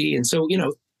peyote. And so,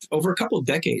 over a couple of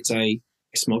decades, I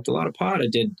smoked a lot of pot. I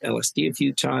did LSD a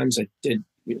few times. I did,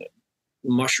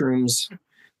 mushrooms,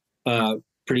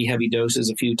 pretty heavy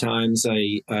doses a few times.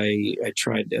 I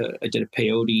tried, I did a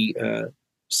peyote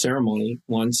ceremony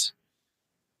once.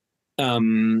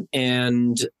 And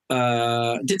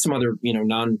did some other,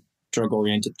 non-drug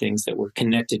oriented things that were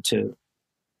connected to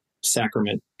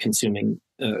sacrament consuming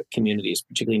communities,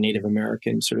 particularly Native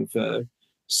American sort of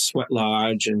sweat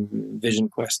lodge and vision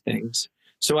quest things.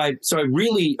 So I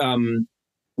really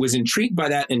was intrigued by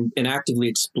that and actively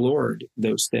explored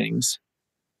those things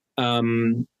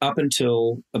up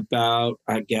until about,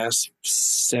 I guess,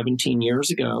 17 years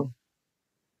ago.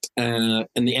 And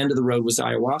the end of the road was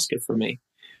ayahuasca for me.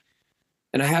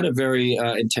 And I had a very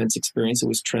intense experience. It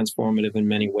was transformative in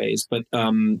many ways, but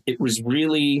it was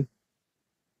really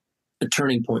a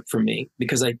turning point for me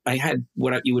because I had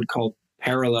what you would call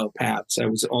parallel paths. I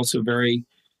was also very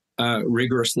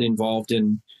rigorously involved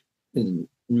in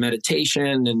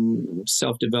meditation and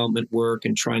self-development work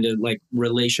and trying to like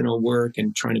relational work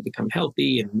and trying to become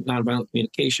healthy and nonviolent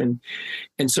communication.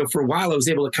 And so for a while I was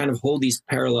able to kind of hold these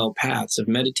parallel paths of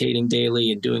meditating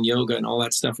daily and doing yoga and all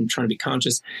that stuff and trying to be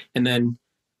conscious. And then,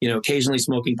 occasionally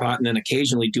smoking pot and then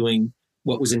occasionally doing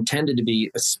what was intended to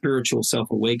be a spiritual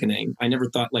self-awakening. I never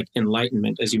thought like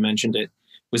enlightenment, as you mentioned it,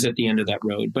 was at the end of that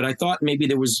road. But I thought maybe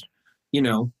there was,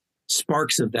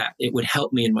 sparks of that. It would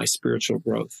help me in my spiritual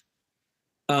growth.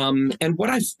 And what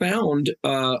I found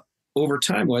over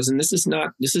time was, and this is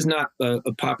not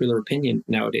a popular opinion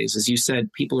nowadays, as you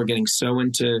said, people are getting so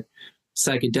into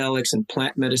psychedelics and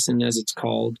plant medicine, as it's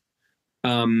called.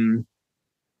 And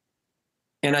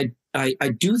I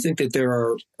do think that there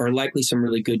are likely some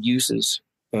really good uses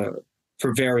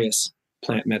for various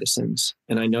plant medicines.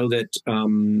 And I know that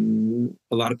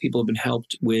a lot of people have been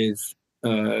helped with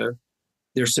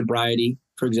their sobriety.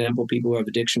 For example, people who have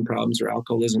addiction problems or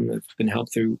alcoholism have been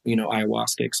helped through,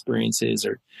 ayahuasca experiences,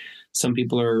 or some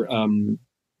people are,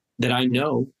 that I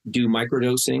know do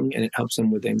microdosing and it helps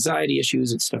them with anxiety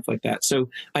issues and stuff like that. So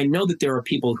I know that there are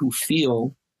people who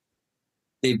feel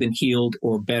they've been healed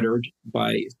or bettered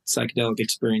by psychedelic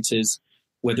experiences,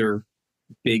 whether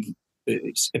big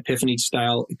epiphany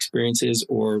style experiences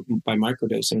or by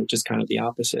microdosing, which is kind of the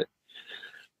opposite.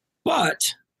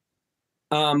 But,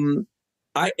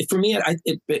 I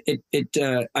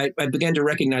began to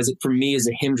recognize it for me as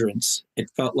a hindrance. It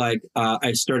felt like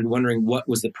I started wondering what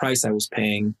was the price I was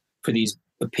paying for these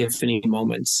epiphany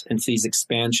moments and these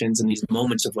expansions and these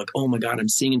moments of like, oh my God, I'm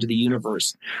seeing into the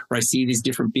universe, or I see these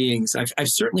different beings. I've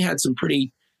certainly had some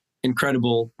pretty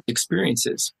incredible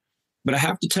experiences, but I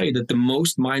have to tell you that the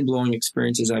most mind-blowing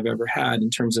experiences I've ever had in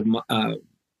terms of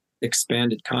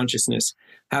expanded consciousness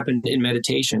happened in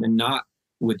meditation and not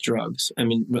with drugs. I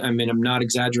mean, I'm not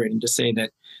exaggerating to say that,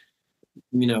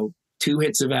 2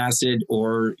 hits of acid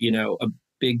or, a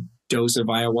big dose of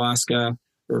ayahuasca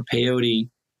or peyote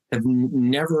have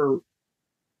never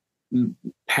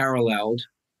paralleled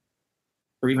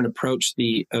or even approached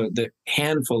the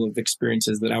handful of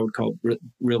experiences that I would call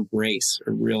real grace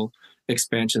or real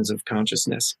expansions of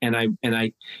consciousness. And I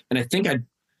think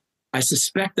I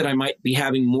suspect that I might be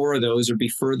having more of those or be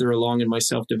further along in my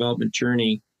self-development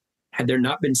journey had there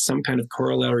not been some kind of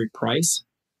corollary price.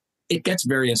 It gets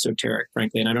very esoteric,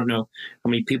 frankly, and I don't know how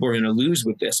many people are going to lose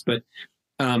with this, but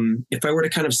if I were to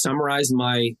kind of summarize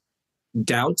my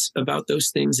doubts about those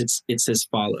things, it's as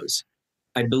follows.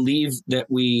 I believe that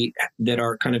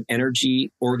our kind of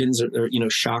energy organs or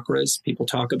chakras people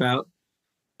talk about,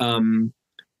 that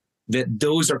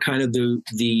those are kind of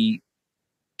the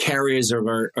carriers of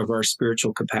our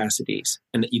spiritual capacities,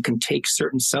 and that you can take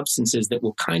certain substances that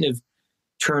will kind of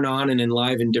turn on and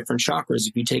enliven different chakras.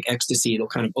 If you take ecstasy, it'll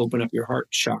kind of open up your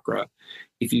heart chakra.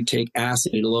 If you take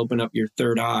acid, it'll open up your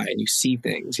third eye and you see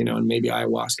things, and maybe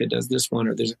ayahuasca does this one,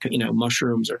 or there's,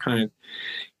 mushrooms are kind of,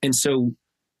 and so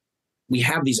we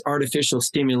have these artificial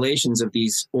stimulations of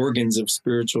these organs of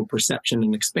spiritual perception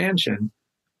and expansion.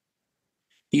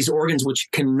 These organs, which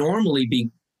can normally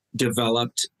be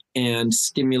developed and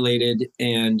stimulated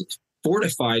and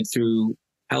fortified through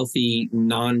healthy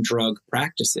non-drug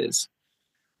practices.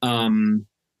 And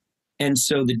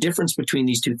so the difference between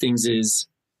these two things is,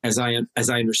 as I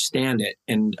understand it,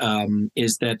 and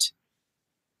is that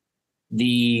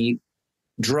the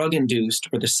drug-induced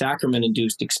or the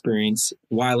sacrament-induced experience,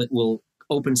 while it will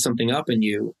open something up in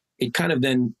you, it kind of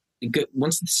then,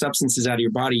 once the substance is out of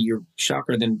your body, your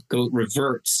chakra then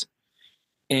reverts,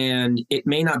 and it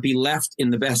may not be left in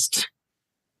the best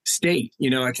state.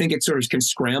 I think it sort of can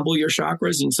scramble your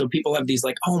chakras. And so people have these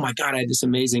like, oh my God, I had this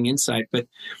amazing insight. But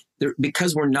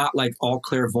because we're not like all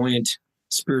clairvoyant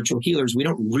spiritual healers, we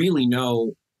don't really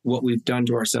know what we've done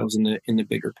to ourselves in the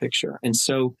bigger picture. And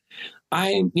so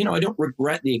I don't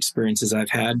regret the experiences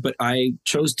I've had, but I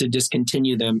chose to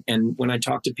discontinue them. And when I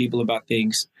talk to people about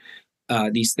these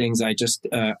things, I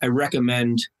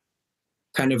recommend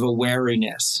kind of a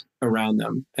wariness around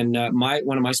them. And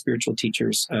one of my spiritual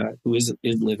teachers, who is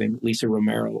living, Lisa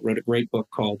Romero, wrote a great book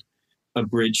called A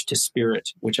Bridge to Spirit,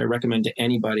 which I recommend to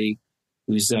anybody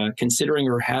who's considering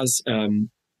or has,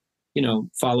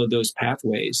 followed those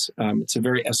pathways. It's a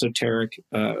very esoteric,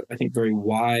 I think very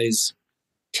wise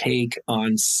take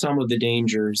on some of the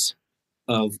dangers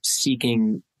of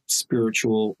seeking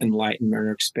spiritual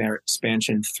enlightenment or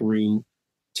expansion through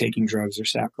taking drugs or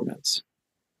sacraments.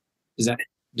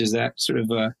 Does that sort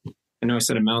of, I know I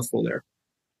said a mouthful there.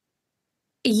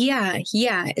 Yeah.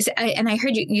 And I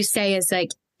heard you say is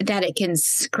like that it can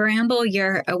scramble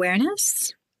your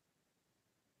awareness.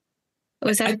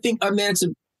 Was that? I think,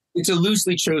 it's a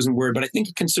loosely chosen word, but I think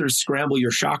it can sort of scramble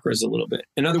your chakras a little bit.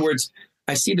 In other words,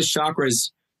 I see the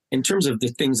chakras in terms of the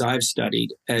things I've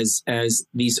studied as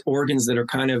these organs that are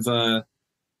kind of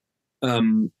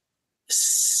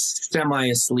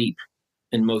semi-asleep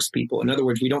in most people. In other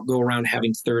words, we don't go around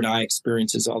having third eye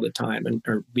experiences all the time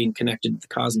or being connected to the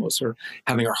cosmos or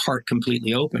having our heart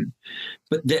completely open,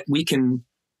 but that you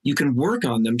can work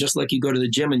on them just like you go to the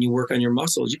gym and you work on your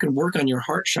muscles. You can work on your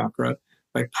heart chakra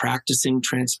by practicing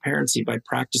transparency, by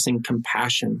practicing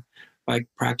compassion, by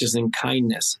practicing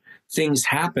kindness. Things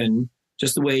happen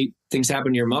just the way things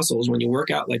happen to your muscles. When you work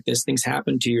out like this, things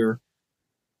happen to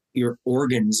your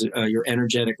organs, your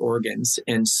energetic organs.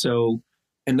 And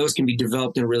those can be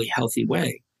developed in a really healthy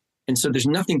way. And so there's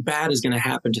nothing bad is going to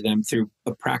happen to them through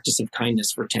a practice of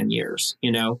kindness for 10 years,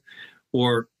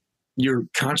 or your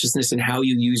consciousness and how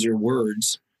you use your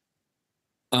words,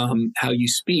 how you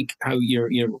speak, how your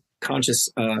conscious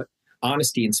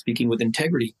honesty and speaking with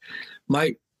integrity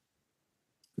might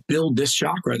build this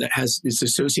chakra that is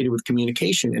associated with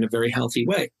communication in a very healthy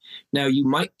way. Now, you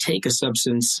might take a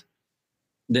substance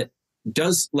that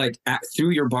does act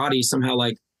through your body somehow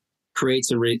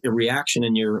creates a reaction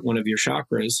in one of your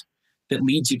chakras that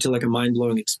leads you to a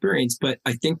mind-blowing experience. But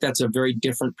I think that's a very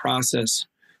different process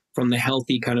from the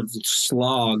healthy kind of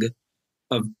slog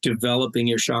of developing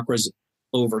your chakras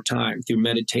over time through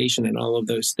meditation and all of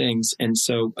those things. And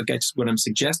so I guess what I'm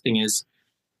suggesting is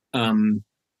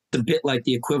the bit like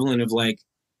the equivalent of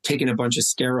taking a bunch of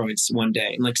steroids one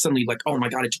day and suddenly oh my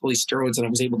God, I took all these steroids and I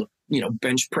was able to,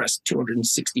 bench press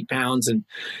 260 pounds and,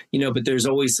 but there's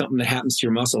always something that happens to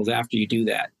your muscles after you do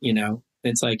that.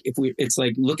 It's it's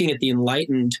like looking at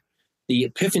the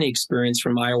epiphany experience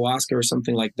from ayahuasca or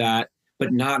something like that,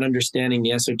 but not understanding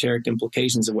the esoteric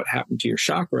implications of what happened to your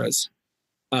chakras,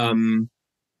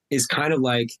 is kind of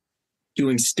like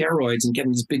doing steroids and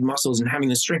getting these big muscles and having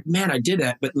the strength. Man, I did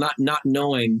that, but not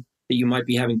knowing that you might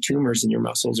be having tumors in your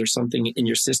muscles or something in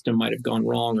your system might have gone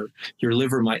wrong or your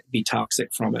liver might be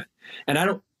toxic from it. And I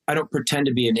don't pretend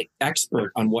to be an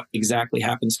expert on what exactly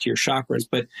happens to your chakras,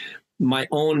 but my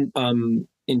own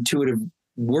intuitive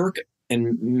work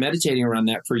and meditating around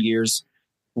that for years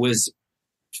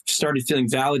started feeling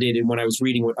validated when I was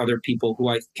reading what other people who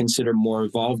I consider more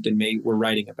evolved than me were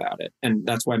writing about it. And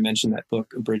that's why I mentioned that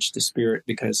book, A Bridge to Spirit,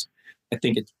 because I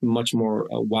think it much more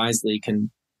wisely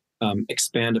can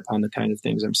expand upon the kind of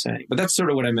things I'm saying. But that's sort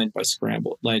of what I meant by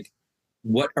scrambled.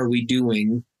 What are we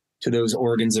doing to those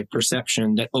organs of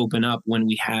perception that open up when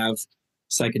we have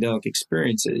psychedelic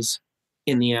experiences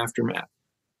in the aftermath?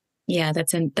 Yeah,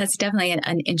 that's definitely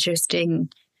an interesting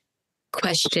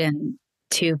question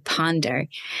to ponder.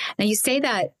 Now you say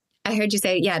that, I heard you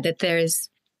say, that there's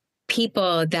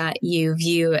people that you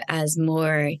view as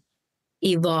more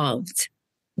evolved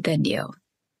than you.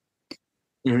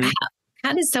 Mm-hmm.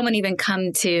 How does someone even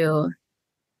come to,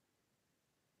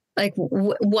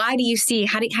 why do you see,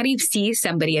 how do you see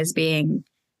somebody as being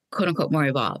quote unquote more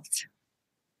evolved?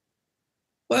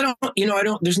 Well,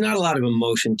 there's not a lot of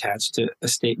emotion attached to a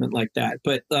statement like that,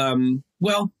 but,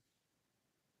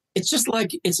 it's just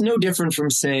it's no different from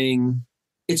saying,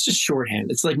 it's just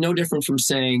shorthand. It's no different from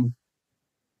saying,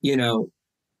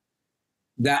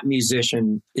 that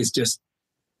musician is just,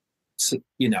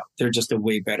 they're just a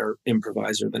way better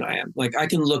improviser than I am. I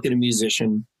can look at a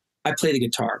musician. I play the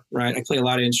guitar, right? I play a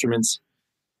lot of instruments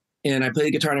and I play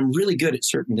the guitar and I'm really good at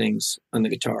certain things on the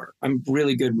guitar. I'm a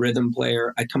really good rhythm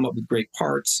player. I come up with great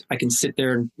parts. I can sit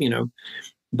there and,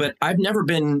 but I've never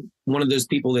been one of those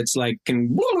people that's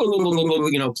can,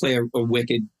 play a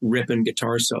wicked ripping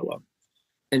guitar solo.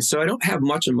 And so I don't have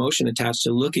much emotion attached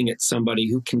to looking at somebody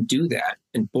who can do that.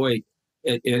 And boy,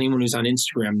 anyone who's on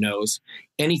Instagram knows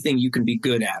anything you can be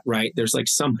good at, right? There's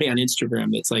somebody on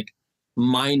Instagram that's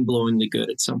mind-blowingly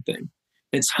good at something.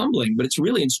 It's humbling, but it's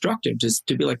really instructive just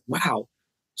to be wow,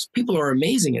 people are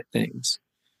amazing at things.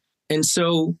 And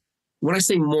so when I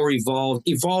say more evolved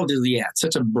is,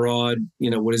 such a broad,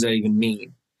 what does that even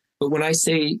mean? But when I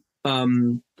say,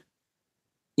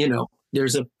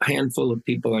 there's a handful of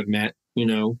people I've met,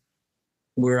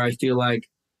 where I feel like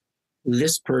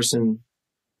this person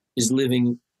is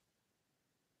living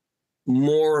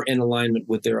more in alignment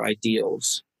with their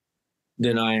ideals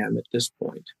than I am at this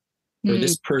point. Or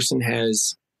this person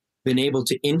has been able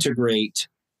to integrate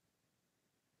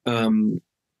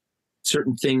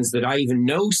certain things that I even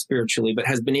know spiritually, but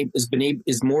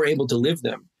is more able to live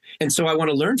them. And so I want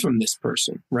to learn from this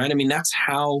person, right? I mean, that's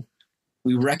how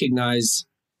we recognize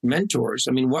mentors.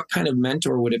 I mean, what kind of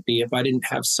mentor would it be if I didn't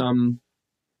have some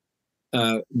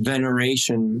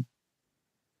veneration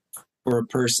for a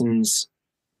person's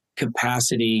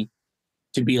capacity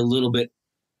to be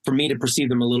for me to perceive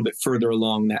them a little bit further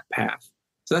along that path?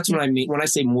 So that's what I mean. When I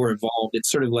say more evolved,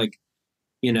 it's sort of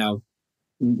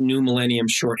new millennium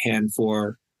shorthand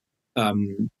for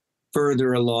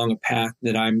further along a path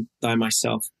that I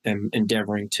myself am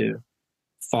endeavoring to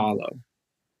follow.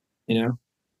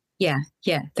 Yeah,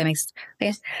 that makes, I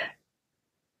guess.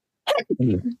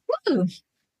 Woo,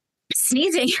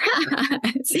 sneezing.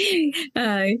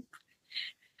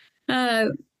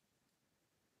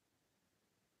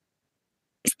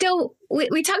 So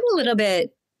we talked a little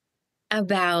bit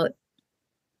about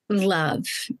love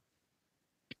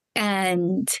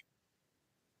and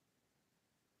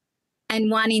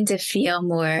wanting to feel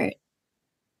more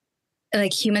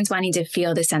like humans, wanting to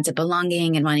feel the sense of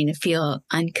belonging and wanting to feel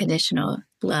unconditional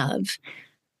love.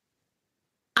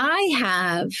 I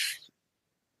have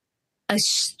a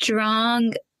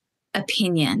strong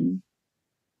opinion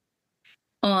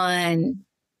on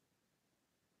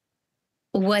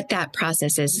what that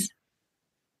process is.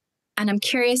 And I'm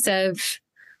curious of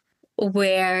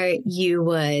where you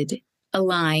would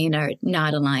align or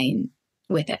not align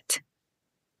with it.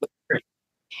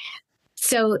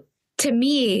 So to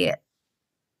me,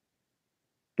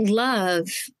 love,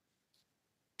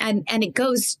 and it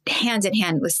goes hand in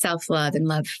hand with self-love and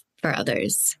love for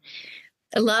others.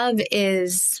 Love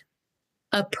is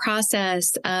a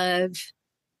process of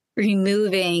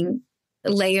removing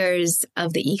layers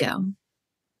of the ego,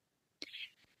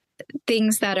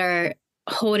 things that are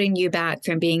holding you back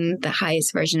from being the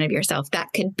highest version of yourself.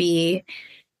 That could be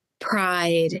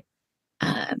pride,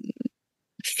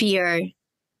 fear.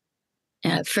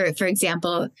 For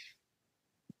example,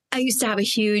 I used to have a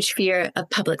huge fear of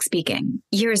public speaking.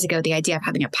 Years ago, the idea of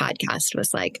having a podcast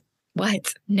was like,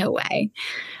 what? No way.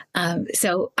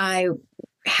 So I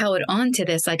held on to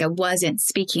this like I wasn't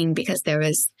speaking because there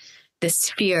was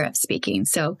this fear of speaking.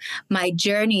 So my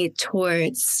journey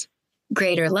towards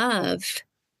greater love,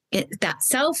 that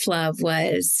self-love,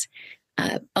 was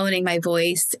owning my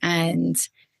voice and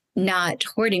not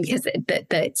hoarding, because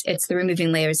it's the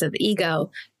removing layers of the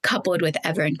ego coupled with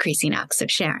ever increasing acts of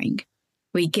sharing.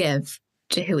 We give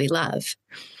to who we love.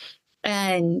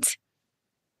 And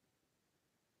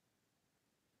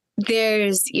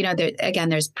there's,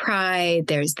 there's pride,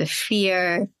 there's the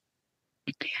fear.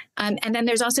 And then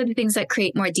there's also the things that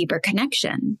create more deeper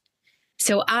connection.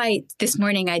 So this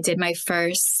morning, I did my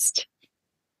first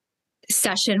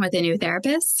session with a new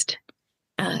therapist.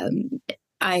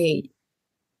 I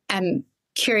am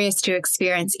curious to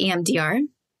experience EMDR.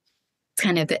 It's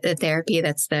kind of the therapy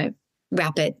that's the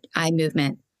rapid eye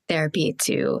movement therapy,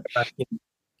 to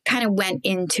kind of went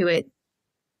into it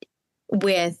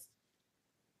with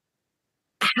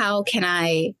how can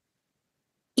I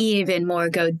even more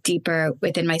go deeper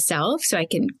within myself so I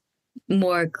can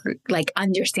more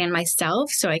understand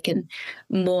myself, so I can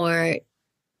more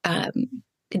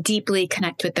deeply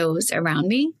connect with those around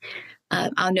me.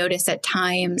 I'll notice at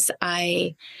times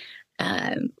I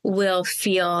will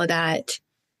feel that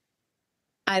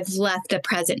I've left the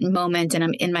present moment and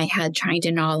I'm in my head trying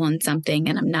to gnaw on something,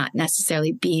 and I'm not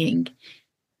necessarily being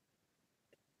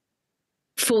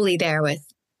fully there with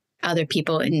other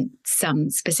people in some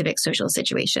specific social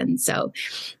situation. So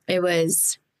it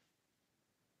was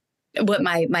what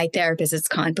my therapist is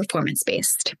calling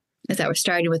performance-based, is that we're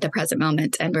starting with the present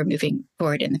moment and we're moving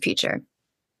forward in the future.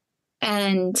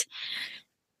 And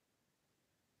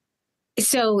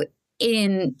so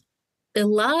in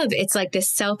love, it's like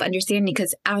this self-understanding,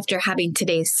 because after having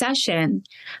today's session,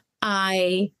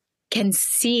 I can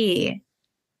see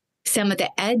some of the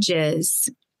edges,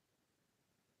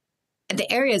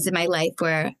 the areas in my life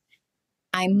where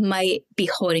I might be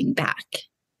holding back.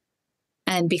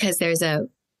 And because there's a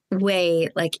way,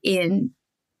 like in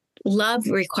love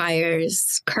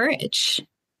requires courage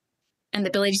and the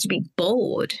ability to be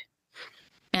bold.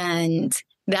 And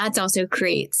that also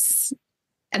creates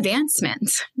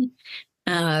advancement.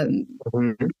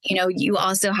 You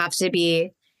also have to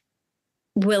be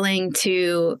willing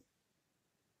to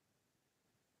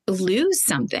lose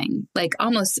something, like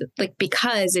almost like,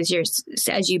 because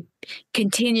as you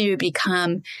continue to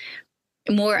become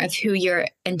more of who you're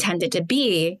intended to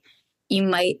be, you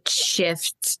might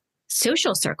shift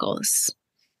social circles.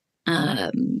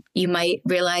 You might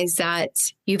realize that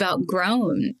you've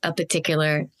outgrown a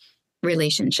particular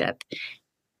relationship.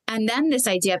 And then this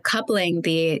idea of coupling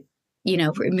the,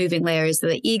 removing layers of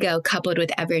the ego coupled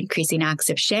with ever increasing acts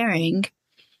of sharing.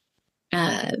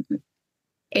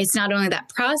 It's not only that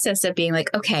process of being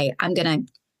like, okay, I'm going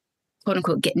to quote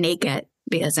unquote get naked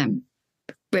because I'm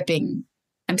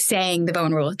saying the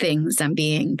vulnerable things. I'm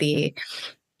being the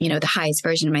highest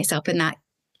version of myself. And that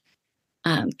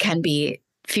can be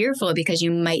fearful because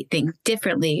you might think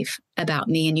differently about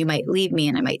me and you might leave me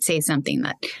and I might say something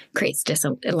that creates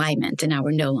disalignment and now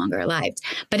we're no longer alive.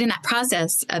 But in that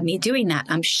process of me doing that,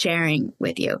 I'm sharing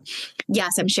with you.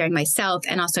 Yes, I'm sharing myself.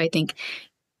 And also I think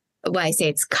why I say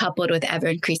it's coupled with ever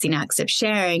increasing acts of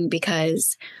sharing,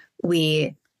 because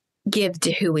we give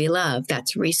to who we love.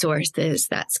 That's resources,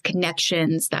 that's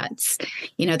connections, that's,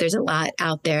 there's a lot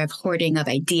out there of hoarding of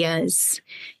ideas.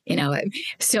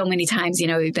 So many times,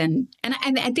 we've been, and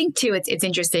I think too, it's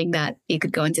interesting that you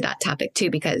could go into that topic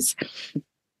too, because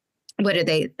what are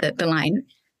the line,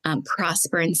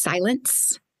 prosper in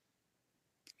silence.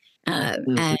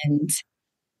 And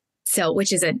so,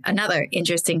 which is another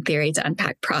interesting theory to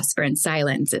unpack, prosper in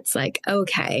silence. It's like,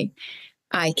 okay,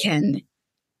 I can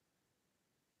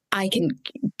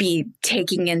be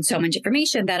taking in so much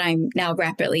information that I'm now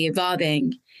rapidly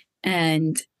evolving,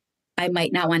 and I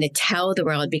might not want to tell the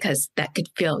world because that could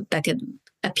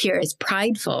appear as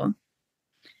prideful.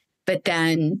 But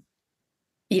then,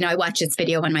 I watched this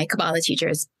video. One of my Kabbalah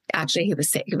teachers, actually, he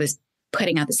was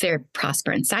putting out this theory,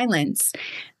 prosper in silence,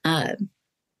 and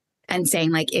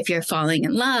saying, like, if you're falling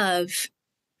in love,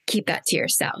 keep that to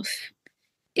yourself.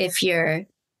 If you're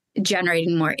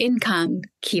generating more income,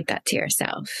 keep that to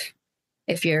yourself.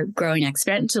 If you're growing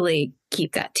exponentially,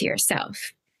 keep that to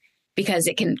yourself, because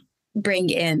it can bring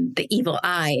in the evil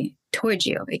eye towards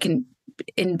you. It can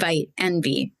invite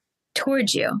envy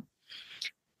towards you.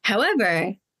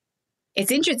 However,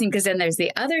 it's interesting because then there's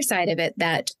the other side of it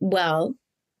that, well,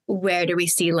 where do we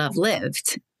see love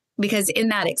lived? Because in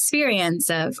that experience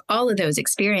of all of those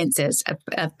experiences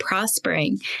of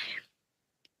prospering,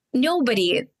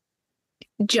 nobody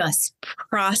just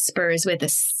prospers with a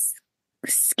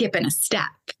skip and a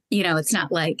step. It's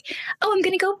not like, oh, I'm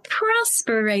going to go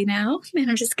prosper right now, and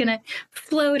I'm just going to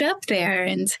float up there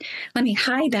and let me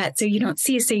hide that so you don't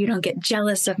see, so you don't get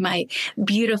jealous of my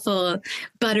beautiful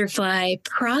butterfly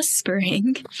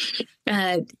prospering.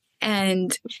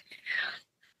 And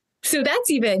so that's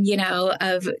even,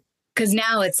 because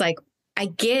now it's like, I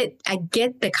get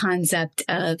the concept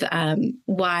of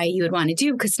why you would want to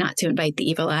do, because not to invite the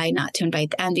evil eye, not to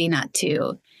invite the envy, not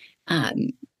to,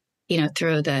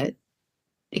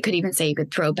 it could even say you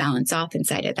could throw balance off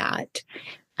inside of that.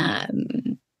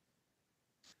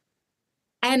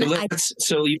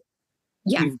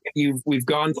 We've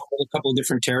gone through a couple of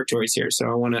different territories here.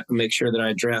 So I want to make sure that I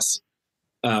address,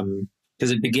 because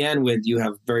it began with, you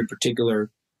have very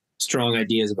particular, strong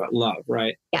ideas about love,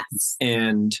 right? Yes.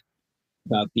 And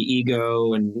about the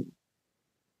ego and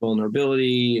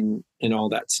vulnerability and all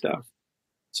that stuff.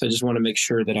 So I just want to make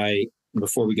sure that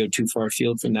before we go too far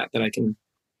afield from that I can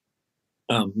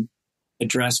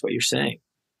address what you're saying.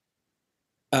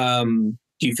 Do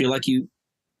you feel like you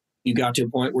got to a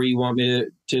point where you want me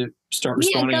to start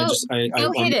responding? Yeah,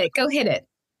 go hit it.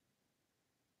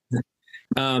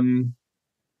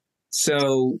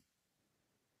 So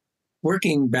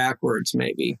working backwards,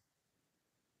 maybe,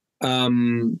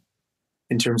 in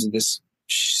terms of this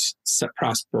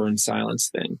prosper in silence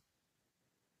thing,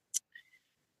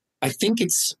 I think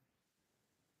it's,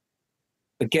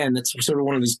 again, that's sort of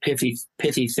one of these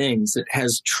pithy things that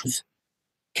has truth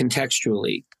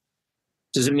contextually.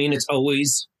 Does it mean it's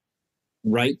always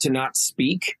right to not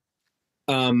speak?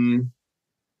 Because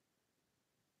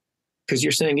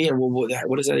you're saying, well,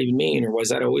 what does that even mean? Or was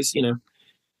that always,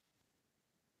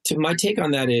 my take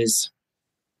on that is,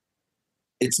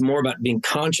 it's more about being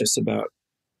conscious about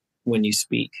when you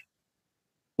speak.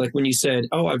 Like when you said,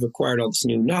 oh, I've acquired all this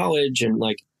new knowledge and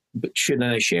like, but shouldn't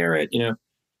I share it?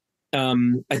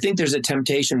 I think there's a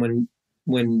temptation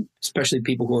when especially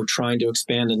people who are trying to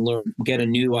expand and learn, get a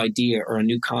new idea or a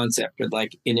new concept, or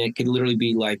like, and it could literally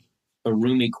be like a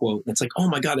Rumi quote. And it's like, oh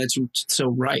my God, that's so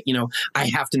right. I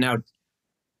have to now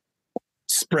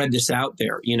spread this out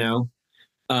there,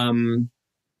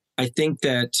 I think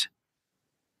that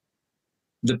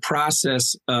the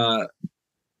process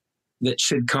that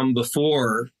should come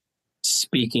before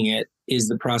speaking it is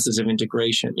the process of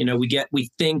integration. We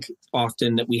think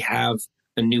often that we have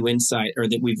a new insight, or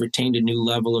that we've retained a new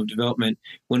level of development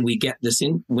when we get this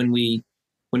in, when we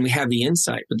have the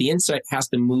insight. But the insight has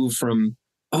to move from,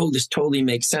 oh, this totally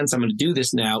makes sense, I'm going to do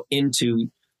this now,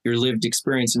 into your lived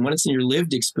experience. And when it's in your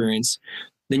lived experience,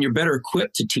 then you're better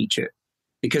equipped to teach it,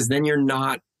 because then you're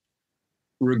not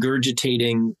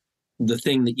regurgitating the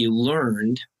thing that you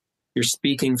learned. You're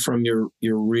speaking from your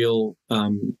real,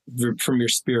 from your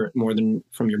spirit more than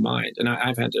from your mind. And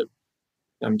I'm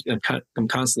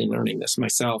constantly learning this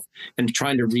myself and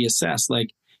trying to reassess,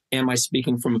 like, am I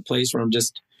speaking from a place where I'm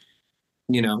just,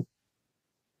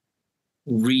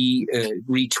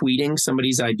 retweeting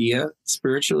somebody's idea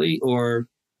spiritually, or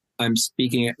I'm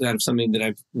speaking out of something that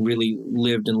I've really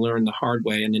lived and learned the hard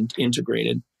way and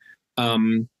integrated. I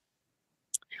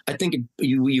think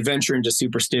you venture into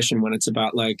superstition when it's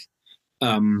about like,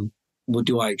 well,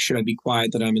 should I be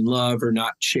quiet that I'm in love or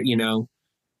not?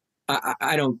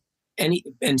 I don't,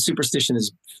 and superstition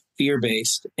is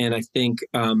fear-based. And I think,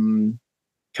 kind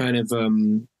of,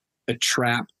 a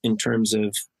trap in terms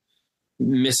of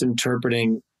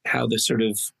misinterpreting how the sort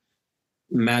of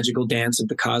magical dance of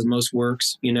the cosmos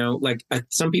works. Like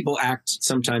some people act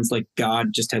sometimes like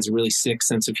God just has a really sick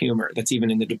sense of humor. That's even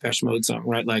in the Depeche Mode song,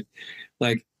 right? Like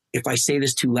if I say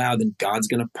this too loud, then God's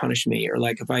going to punish me. Or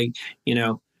like if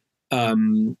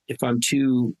if I'm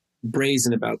too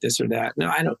brazen about this or that.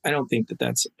 No, I don't think that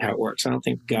that's how it works. I don't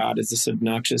think God is this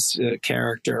obnoxious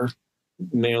character,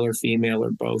 male or female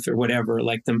or both or whatever,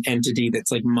 like the entity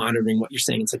that's like monitoring what you're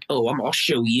saying. It's like, oh, I'll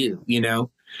show you,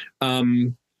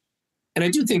 and I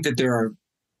do think that there are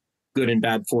good and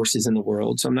bad forces in the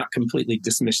world. So I'm not completely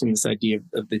dismissing this idea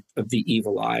of the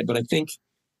evil eye, but I think,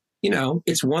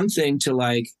 it's one thing to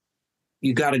like,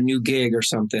 you got a new gig or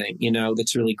something,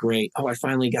 that's really great. Oh, I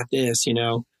finally got this,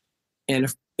 and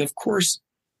of course,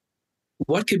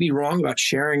 what could be wrong about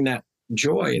sharing that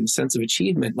joy and sense of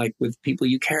achievement, like with people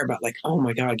you care about? Like, oh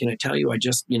my God, can I tell you, I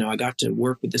just, I got to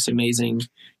work with this amazing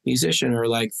musician. Or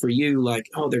like for you, like,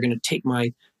 oh, they're going to take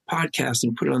my podcast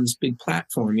and put it on this big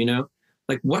platform,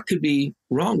 like what could be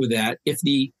wrong with that if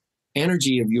the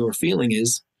energy of your feeling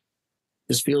is,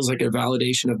 this feels like a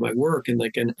validation of my work and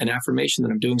like an affirmation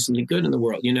that I'm doing something good in the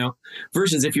world,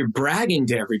 versus if you're bragging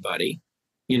to everybody,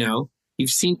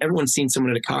 everyone's seen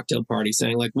someone at a cocktail party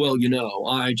saying like, well,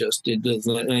 I just did this,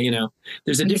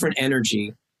 there's a different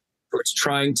energy where it's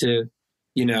trying to,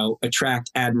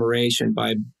 attract admiration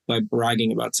by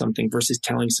bragging about something versus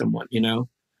telling someone,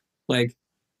 like,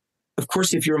 of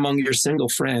course, if you're among your single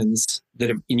friends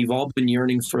and you've all been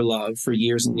yearning for love for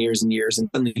years and years and years, and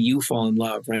suddenly you fall in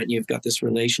love, right? And you've got this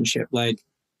relationship, like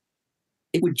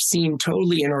it would seem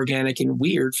totally inorganic and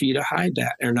weird for you to hide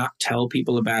that or not tell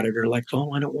people about it, or like,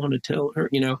 oh, I don't want to tell her,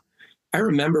 I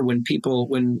remember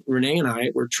when Renee and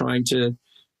I were trying to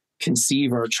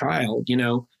conceive our child,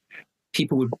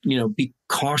 people would, be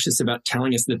cautious about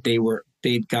telling us that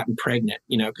they'd gotten pregnant,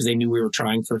 because they knew we were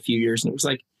trying for a few years. And it was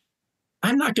like,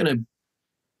 I'm not going to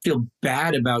feel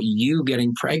bad about you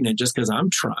getting pregnant just because I'm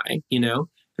trying,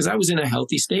 because I was in a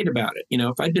healthy state about it.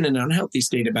 If I'd been in an unhealthy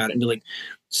state about it and be like,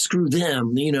 screw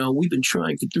them, we've been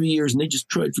trying for 3 years and they just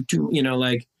tried for 2,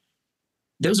 like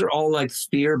those are all like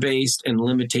fear-based and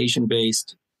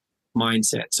limitation-based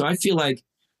mindset. So I feel like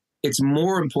it's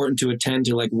more important to attend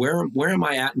to like, where am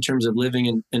I at in terms of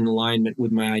living in alignment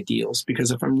with my ideals?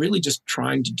 Because if I'm really just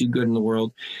trying to do good in the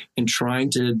world and trying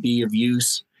to be of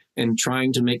use and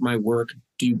trying to make my work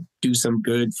do some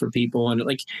good for people, and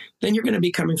like, then you're going to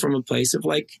be coming from a place of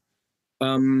like,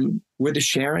 where the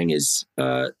sharing is,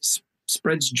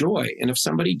 spreads joy. And if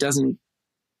somebody doesn't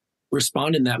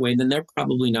respond in that way, then they're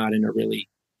probably not in a really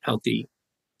healthy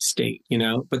state,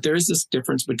 but there is this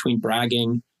difference between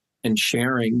bragging and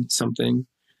sharing something,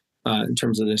 in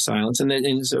terms of their silence.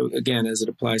 And so again, as it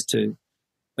applies to,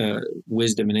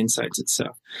 wisdom and insights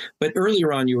itself. But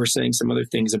earlier on, you were saying some other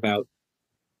things about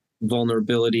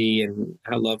vulnerability and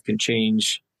how love can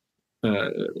change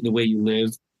the way you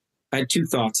live. I had two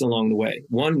thoughts along the way.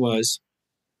 One was,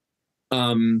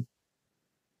 as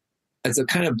a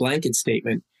kind of blanket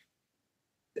statement,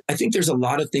 I think there's a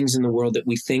lot of things in the world that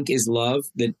we think is love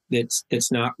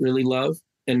that's not really love.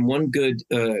 And one good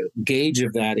gauge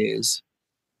of that is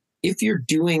if you're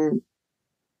doing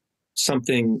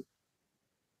something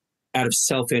out of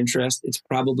self-interest, it's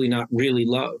probably not really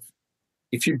love.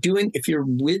 If you're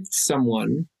with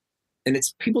someone, and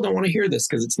people don't want to hear this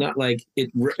because it's not like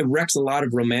it wrecks a lot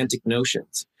of romantic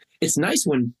notions. It's nice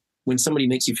when somebody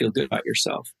makes you feel good about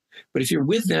yourself. But if you're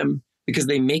with them because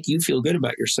they make you feel good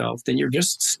about yourself, then you're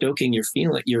just stoking your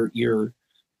feeling.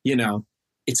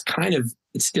 It's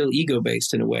still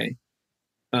ego-based in a way.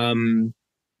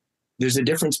 There's a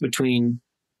difference between,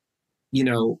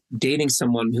 dating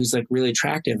someone who's like really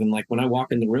attractive. And like when I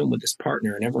walk in the room with this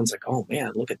partner and everyone's like, oh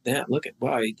man, look at them. Look at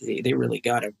why they really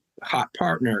got a hot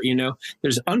partner.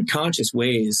 There's unconscious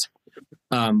ways,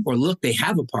 or look, they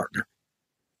have a partner.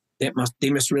 They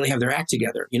must really have their act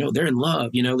together. They're in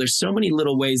love. There's so many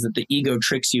little ways that the ego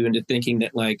tricks you into thinking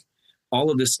that like all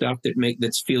of this stuff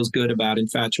that feels good about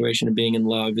infatuation and being in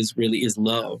love is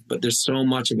love. But there's so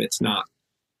much of it's not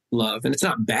love, and it's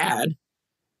not bad.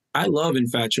 I love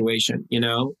infatuation,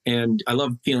 and I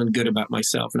love feeling good about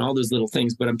myself and all those little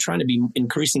things, but I'm trying to be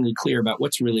increasingly clear about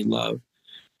what's really love.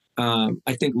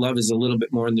 I think love is a little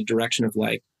bit more in the direction of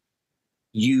like,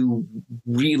 you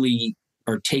really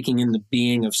are taking in the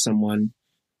being of someone,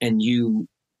 and you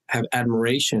have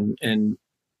admiration, and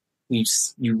you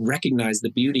recognize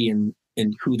the beauty in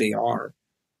who they are,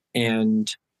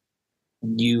 and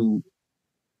you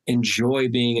enjoy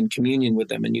being in communion with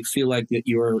them, and you feel like that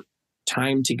your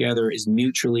time together is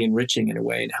mutually enriching in a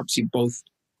way. It helps you both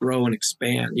grow and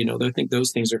expand. I think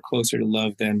those things are closer to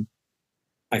love than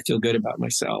I feel good about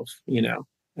myself,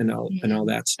 and all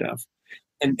that stuff.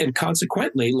 And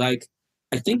consequently, like,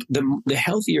 I think the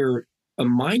healthier a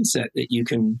mindset that you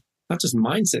can, not just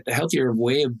mindset, the healthier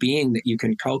way of being that you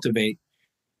can cultivate,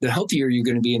 the healthier you're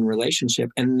going to be in relationship.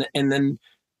 And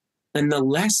the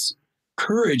less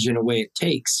courage in a way it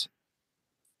takes.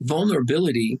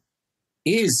 Vulnerability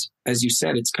is, as you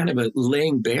said, it's kind of a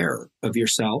laying bare of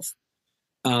yourself,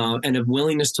 and a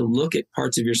willingness to look at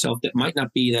parts of yourself that might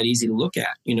not be that easy to look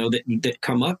at, that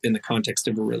come up in the context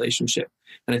of a relationship.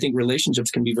 And I think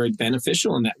relationships can be very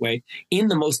beneficial in that way. In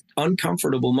the most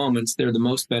uncomfortable moments, they're the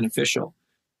most beneficial.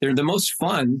 They're the most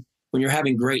fun when you're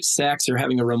having great sex or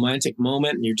having a romantic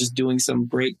moment and you're just doing some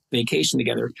great vacation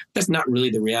together. That's not really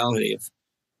the reality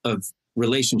of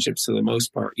relationships for the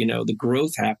most part. The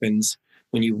growth happens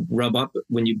when you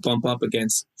bump up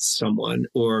against someone,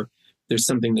 or there's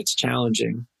something that's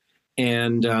challenging.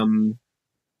 And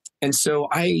so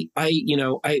I've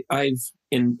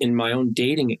in my own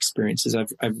dating experiences,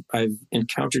 I've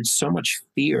encountered so much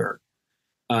fear.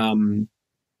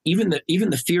 Even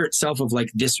the fear itself of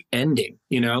like this ending,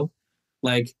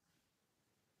 like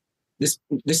this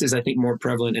is, I think, more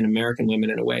prevalent in American women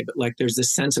in a way, but like, there's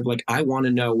this sense of like, I want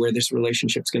to know where this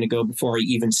relationship's going to go before I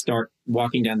even start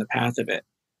walking down the path of it.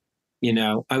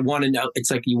 I want to know.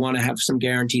 It's like you want to have some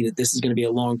guarantee that this is going to be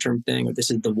a long-term thing, or this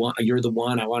is the one, you're the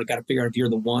one. Got to figure out if you're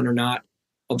the one or not.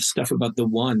 All the stuff about the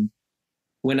one.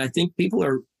 When I think people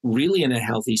are really in a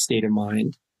healthy state of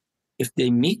mind, if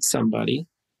they meet somebody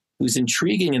who's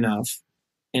intriguing enough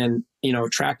and,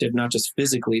 attractive, not just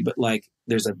physically, but like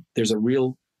there's a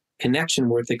real connection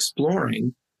worth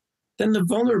exploring, then the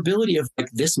vulnerability of like,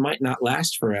 this might not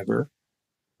last forever,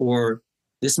 or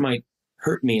this might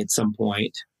hurt me at some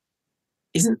point,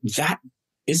 isn't that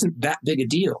big a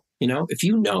deal. If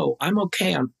I'm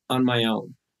okay on my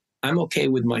own, I'm okay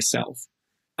with myself,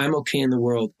 I'm okay in the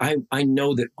world, I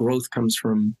know that growth comes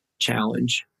from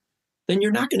challenge, then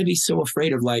you're not going to be so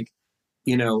afraid of like,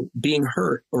 being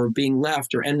hurt or being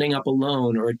left or ending up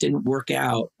alone, or it didn't work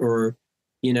out, or,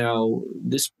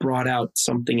 this brought out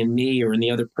something in me or in the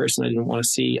other person I didn't want to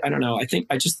see. I don't know. I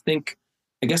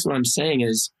guess what I'm saying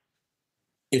is,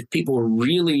 if people are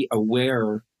really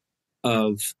aware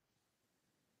of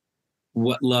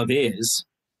what love is,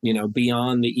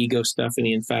 beyond the ego stuff and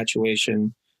the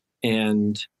infatuation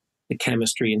and the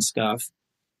chemistry and stuff,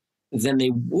 then they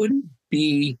wouldn't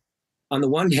be, on the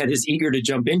one hand, as eager to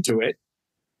jump into it.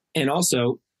 And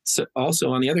also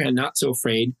on the other hand, not so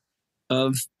afraid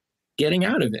of getting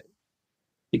out of it.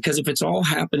 Because if it's all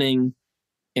happening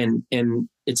and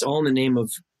it's all in the name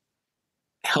of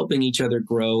helping each other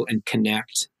grow and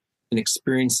connect and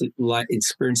experiencing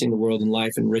the world and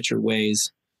life in richer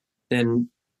ways, then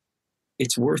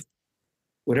it's worth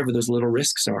whatever those little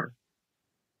risks are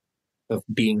of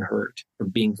being hurt or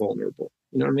being vulnerable.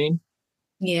 You know what I mean?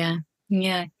 Yeah.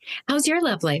 Yeah. How's your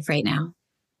love life right now?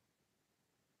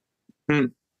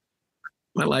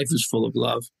 My life is full of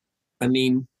love. I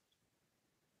mean,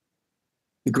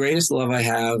 the greatest love I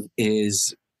have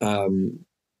is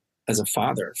as a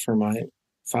father for my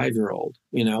 5-year-old.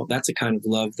 That's a kind of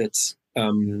love that's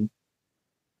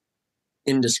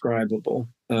indescribable.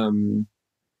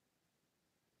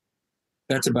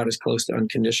 That's about as close to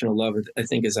unconditional love, I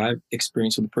think, as I've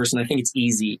experienced with a person. I think it's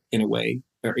easy in a way,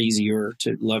 or easier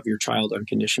to love your child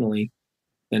unconditionally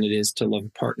than it is to love a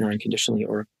partner unconditionally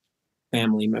or a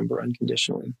family member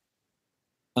unconditionally.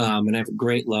 And I have a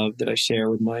great love that I share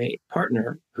with my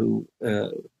partner, who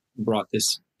brought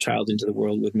this child into the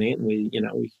world with me, and we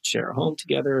share a home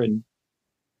together, and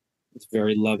it's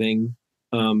very loving.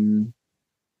 And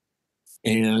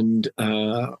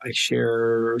I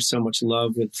share so much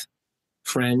love with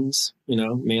friends,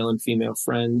 male and female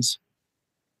friends,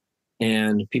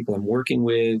 and people I'm working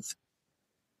with,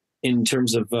 in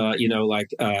terms of,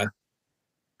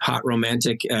 hot,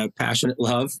 romantic, passionate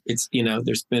love. It's,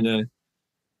 there's been a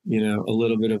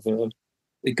little bit of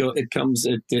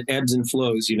it ebbs and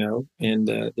flows, and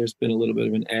there's been a little bit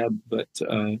of an ebb, but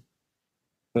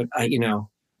I,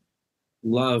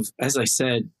 love, as I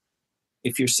said,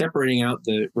 if you're separating out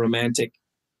the romantic,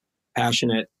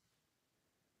 passionate,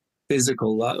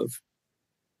 physical love,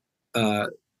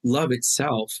 love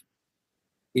itself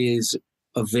is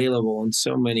available in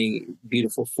so many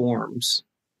beautiful forms.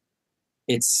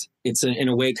 in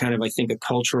a way kind of, I think, a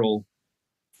cultural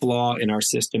flaw in our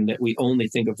system that we only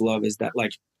think of love as that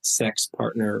like sex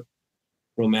partner,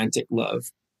 romantic love,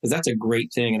 because that's a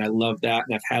great thing. And I love that.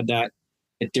 And I've had that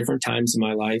at different times in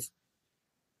my life.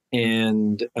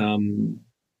 And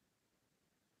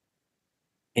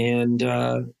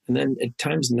then at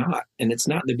times not, and it's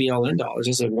not the be all end all. It's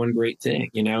just like one great thing,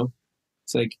 you know.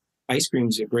 It's like ice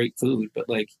cream's a great food, but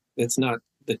like that's not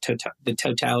the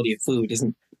totality of food.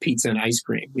 Isn't pizza and ice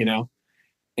cream, you know.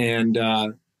 And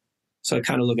so I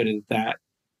kind of look at it at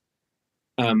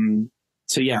that.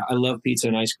 So yeah, I love pizza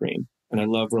and ice cream, and I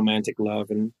love romantic love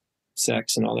and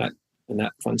sex and all that and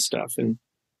that fun stuff. And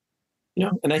you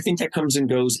know, and I think that comes and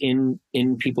goes in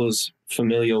people's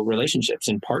familial relationships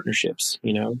and partnerships,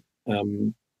 you know,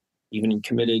 even in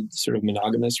committed sort of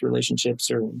monogamous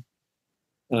relationships or,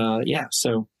 yeah.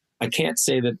 So I can't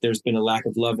say that there's been a lack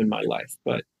of love in my life,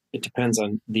 but it depends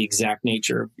on the exact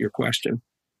nature of your question.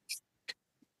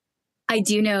 I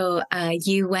do know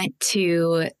you went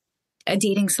to a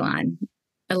dating salon,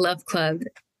 a love club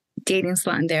dating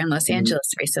salon there in Los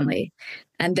Angeles recently.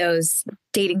 And those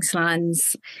dating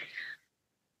salons,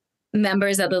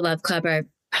 members of the love club are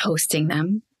hosting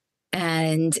them,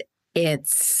 and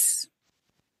it's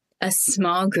a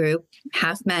small group,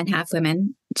 half men, half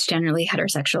women. It's generally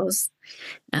heterosexuals,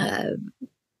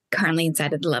 currently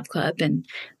inside of the love club, and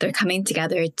they're coming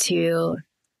together to,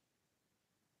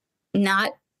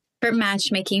 not for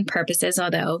matchmaking purposes,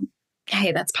 although,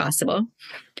 hey, that's possible,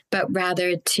 but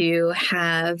rather to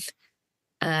have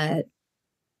a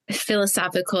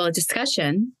philosophical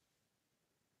discussion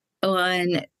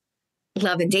on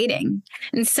love and dating.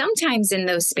 And sometimes in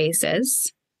those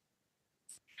spaces,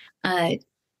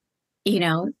 you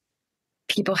know,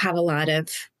 people have a lot of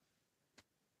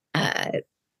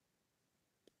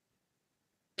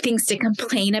things to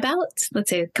complain about, let's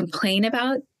say complain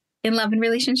about in love and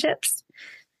relationships.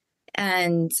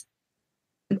 And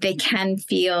they can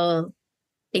feel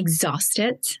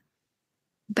exhausted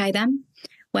by them.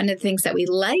 One of the things that we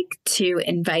like to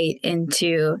invite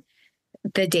into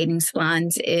the dating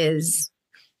salons is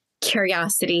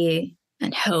curiosity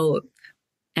and hope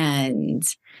and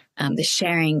the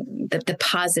sharing, the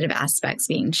positive aspects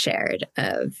being shared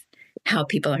of how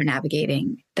people are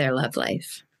navigating their love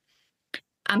life.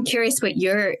 I'm curious what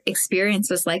your experience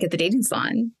was like at the dating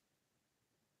salon.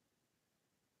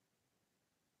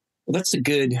 Well, that's a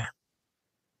good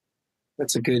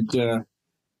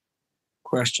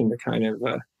question to kind of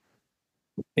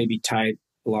maybe tie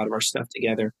a lot of our stuff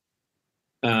together.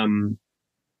 I'm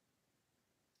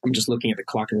just looking at the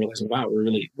clock and realizing, wow,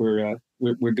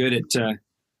 we're good at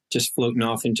just floating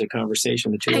off into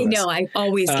conversation. The two of us. I know. I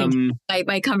always can.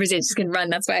 My conversations can run.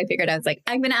 That's why I figured I was like,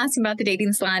 I'm going to ask him about the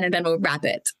dating salon, and then we'll wrap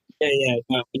it.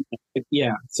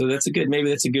 Yeah. So that's a good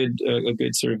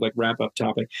sort of like wrap up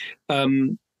topic.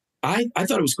 I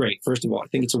thought it was great. First of all, I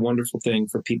think it's a wonderful thing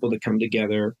for people to come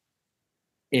together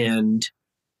and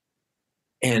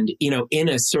you know, in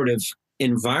a sort of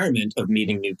environment of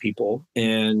meeting new people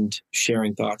and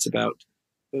sharing thoughts about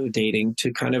dating,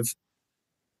 to kind of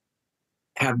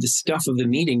have the stuff of the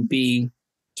meeting be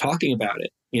talking about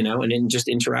it, you know, and then just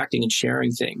interacting and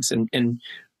sharing things. And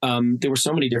there were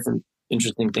so many different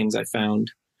interesting things I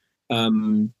found.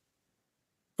 For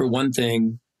one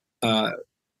thing,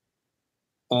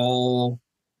 all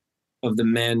of the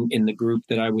men in the group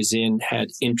that I was in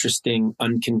had interesting,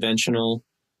 unconventional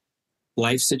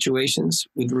life situations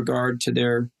with regard to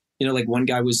their, you know, like one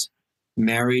guy was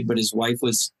married, but his wife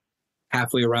was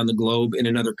halfway around the globe in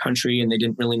another country, and they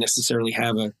didn't really necessarily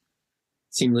have a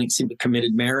seemingly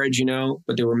committed marriage, you know,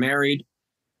 but they were married.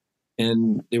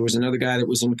 And there was another guy that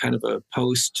was in kind of a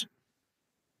post,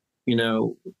 you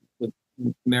know,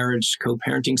 marriage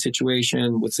co-parenting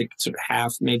situation with like sort of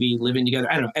half maybe living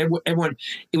together. I don't know. Everyone,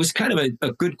 it was kind of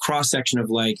a good cross section of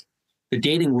like the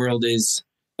dating world is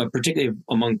particularly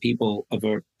among people of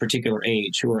a particular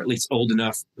age who are at least old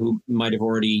enough, who might have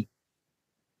already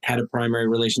had a primary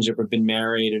relationship or been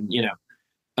married, and you know,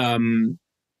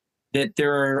 that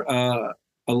there are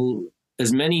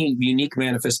as many unique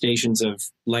manifestations of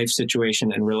life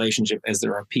situation and relationship as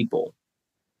there are people.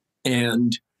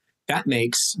 And that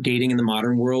makes dating in the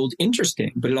modern world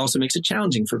interesting, but it also makes it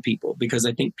challenging for people, because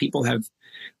I think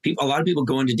a lot of people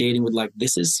go into dating with like,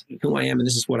 this is who I am and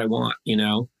this is what I want, you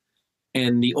know?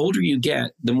 And the older you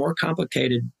get, the more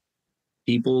complicated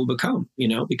people become, you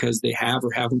know, because they have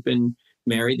or haven't been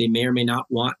married. They may or may not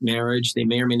want marriage. They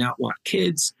may or may not want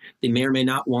kids. They may or may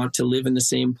not want to live in the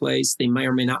same place. They may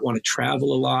or may not want to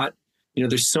travel a lot. You know,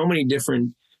 there's so many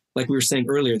different, like we were saying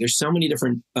earlier, there's so many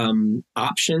different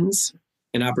options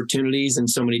and opportunities and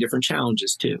so many different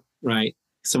challenges too, right?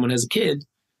 someone has a kid,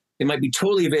 they might be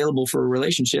totally available for a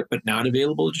relationship, but not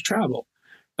available to travel.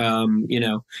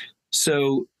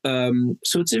 So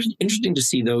it's interesting to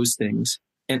see those things.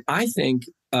 And I think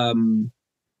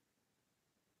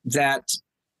that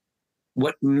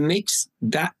what makes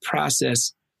that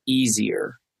process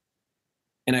easier,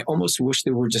 and I almost wish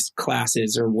there were just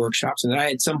classes or workshops, and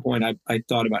at some point I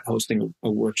thought about hosting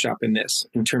a workshop in this,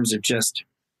 in terms of just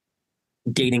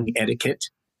dating etiquette,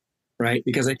 right?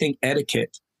 Because I think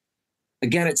etiquette,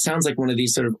 again, it sounds like one of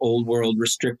these sort of old world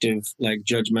restrictive, like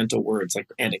judgmental words, like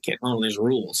etiquette. Oh, there's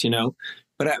rules,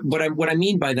 But what I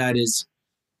mean by that is,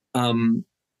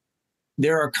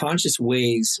 there are conscious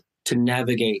ways to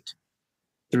navigate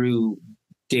through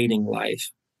dating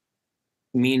life,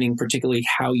 meaning particularly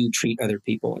how you treat other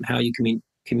people and how you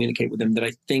communicate with them, that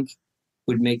I think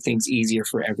would make things easier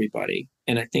for everybody.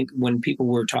 And I think when people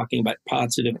were talking about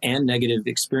positive and negative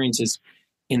experiences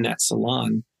in that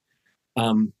salon,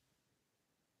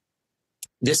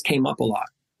 this came up a lot,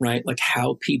 right? Like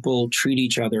how people treat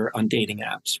each other on dating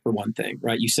apps, for one thing,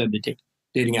 right? You said the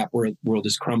dating app world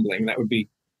is crumbling. That would be,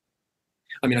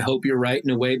 I hope you're right in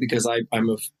a way, because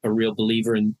I'm a real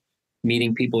believer in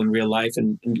meeting people in real life,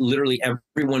 and literally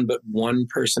everyone but one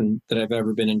person that I've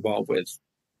ever been involved with,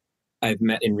 I've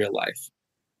met in real life.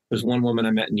 There's one woman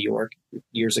I met in New York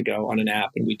years ago on an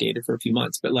app, and we dated for a few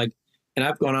months, and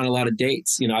I've gone on a lot of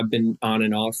dates. I've been on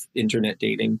and off internet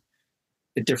dating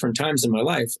at different times in my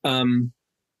life. But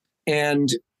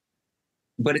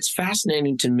it's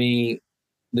fascinating to me,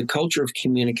 the culture of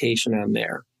communication on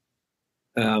there.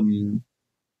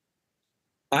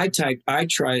 At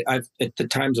the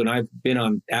times when I've been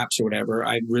on apps or whatever,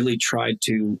 I really tried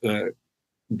to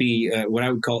be what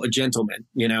I would call a gentleman,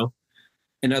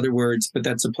 in other words, but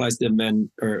that applies to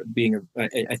men, or being,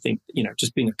 I think,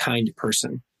 just being a kind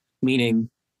person, meaning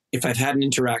if I've had an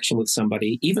interaction with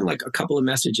somebody, even like a couple of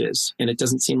messages, and it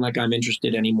doesn't seem like I'm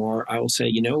interested anymore, I will say,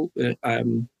 I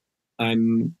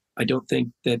don't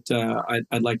think that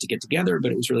I'd like to get together,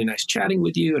 but it was really nice chatting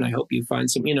with you, and I hope you find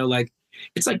some,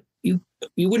 it's like you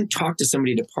wouldn't talk to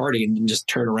somebody at a party and just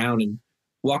turn around and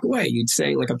walk away. You'd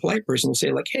say, like a polite person will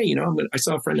say, like, hey, I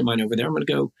saw a friend of mine over there. I'm going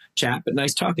to go chat, but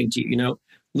nice talking to you.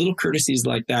 Little courtesies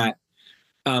like that.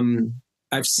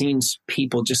 I've seen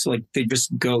people just like, they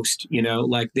just ghost,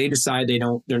 like they decide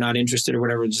they're not interested or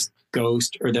whatever, just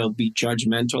ghost, or they'll be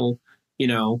judgmental,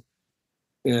 when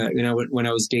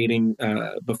I was dating,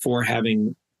 before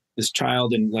having this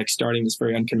child and like starting this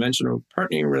very unconventional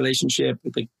partnering relationship,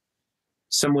 like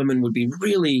some women would be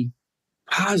really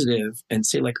positive and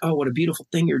say like, oh, what a beautiful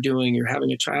thing you're doing. You're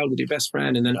having a child with your best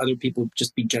friend. And then other people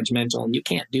just be judgmental and you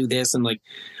can't do this. And like,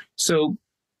 so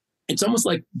it's almost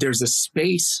like there's a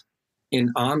space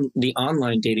in the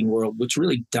online dating world, which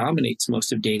really dominates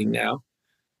most of dating now,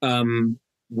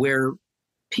 where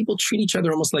people treat each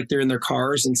other almost like they're in their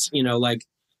cars. And, like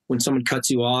when someone cuts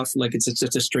you off, like it's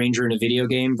just a stranger in a video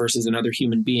game versus another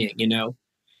human being, And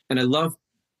I love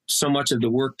so much of the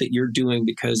work that you're doing,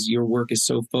 because your work is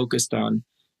so focused on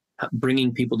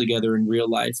bringing people together in real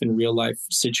life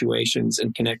situations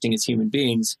and connecting as human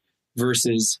beings,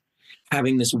 versus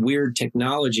having this weird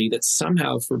technology that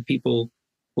somehow, for people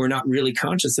who are not really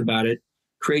conscious about it,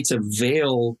 creates a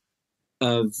veil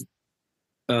of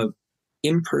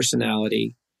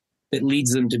impersonality that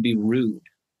leads them to be rude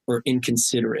or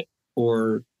inconsiderate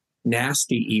or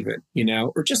nasty even,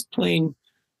 or just plain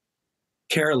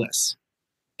careless.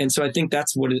 And so I think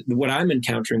that's what I'm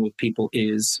encountering with people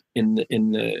is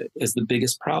as the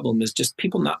biggest problem, is just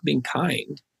people not being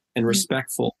kind and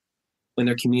respectful when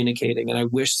they're communicating. And I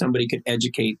wish somebody could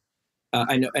educate.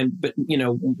 I know, but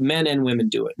men and women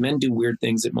do it. Men do weird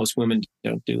things that most women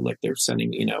don't do, like they're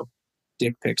sending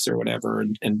dick pics or whatever,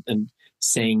 and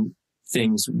saying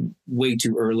things way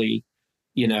too early,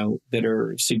 that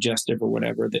are suggestive or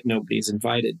whatever, that nobody's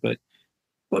invited. But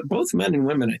both men and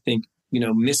women, I think,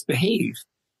 misbehave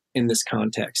in this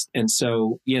context. And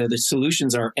so, the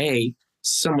solutions are,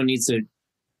 someone needs to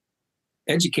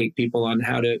educate people on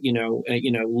how to,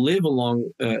 live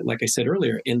along, like I said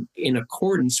earlier, in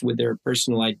accordance with their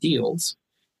personal ideals,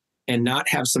 and not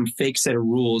have some fake set of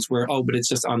rules where, but it's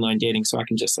just online dating, so I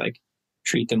can just like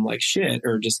treat them like shit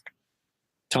or just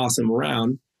toss them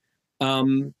around.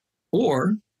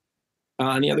 Or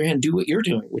on the other hand, do what you're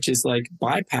doing, which is like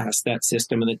bypass that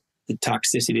system and the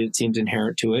toxicity that seems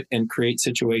inherent to it, and create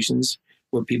situations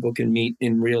where people can meet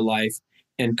in real life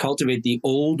and cultivate the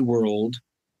old world,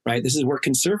 right? This is where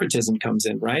conservatism comes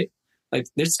in, right? Like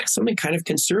there's something kind of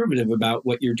conservative about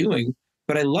what you're doing,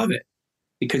 but I love it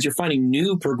because you're finding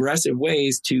new progressive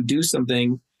ways to do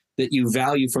something that you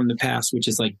value from the past, which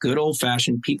is like good old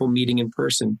fashioned people meeting in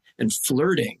person and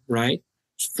flirting, right?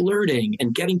 flirting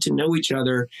and getting to know each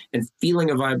other and feeling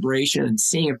a vibration and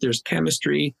seeing if there's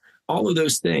chemistry, all of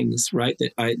those things, right?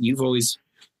 That you've always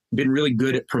been really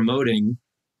good at promoting.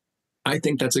 I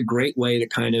think that's a great way to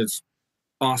kind of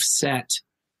offset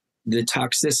the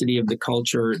toxicity of the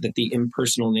culture that the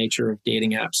impersonal nature of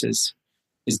dating apps is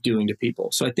doing to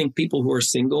people. So I think people who are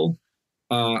single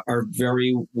are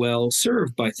very well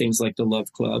served by things like the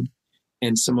Love Club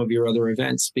and some of your other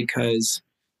events, because,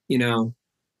 you know,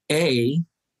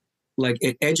 like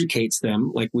it educates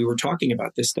them, like we were talking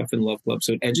about this stuff in Love Club.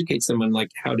 So it educates them on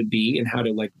like how to be and how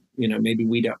to, like, you know, maybe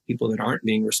weed out people that aren't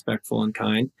being respectful and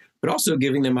kind, but also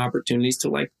giving them opportunities to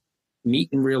like meet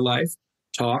in real life,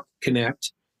 talk,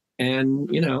 connect, and,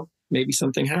 you know, maybe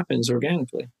something happens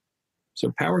organically.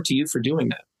 So power to you for doing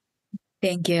that.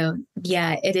 Thank you.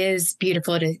 Yeah, it is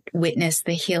beautiful to witness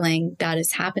the healing that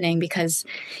is happening, because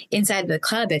inside of the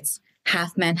club, it's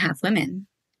half men, half women.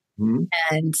 Mm-hmm.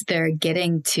 And they're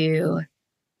getting to,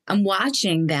 I'm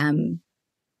watching them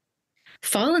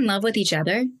fall in love with each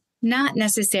other, not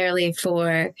necessarily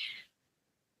for,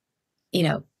 you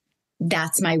know,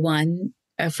 that's my one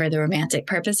for the romantic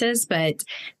purposes, but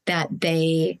that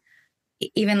they,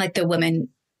 even like the woman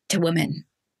to woman.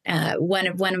 One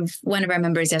of our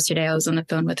members yesterday, I was on the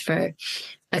phone with for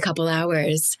a couple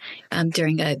hours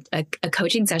during a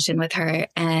coaching session with her,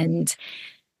 and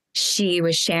she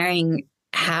was sharing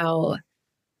how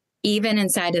even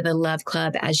inside of the Love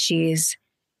Club, as she's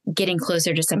getting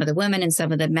closer to some of the women and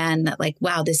some of the men, that like,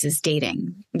 wow, this is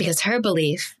dating. Because her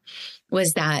belief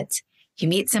was that you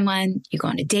meet someone, you go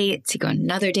on a date, you go on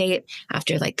another date.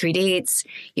 After like 3 dates,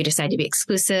 you decide to be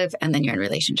exclusive, and then you're in a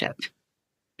relationship.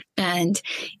 And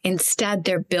instead,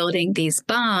 they're building these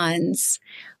bonds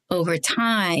over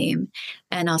time,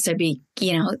 and also be,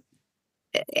 you know,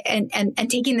 and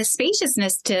taking the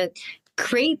spaciousness to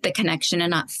create the connection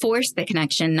and not force the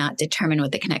connection, not determine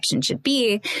what the connection should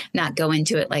be, not go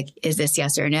into it like, is this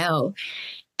yes or no?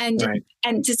 And right.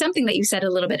 And to something that you said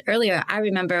a little bit earlier, I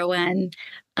remember when,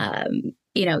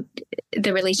 you know,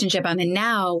 the relationship I'm in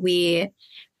now, we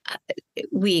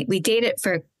dated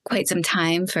for quite some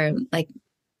time, for like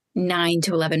 9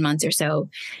 to 11 months or so,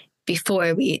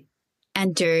 before we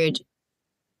entered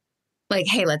like,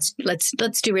 hey, let's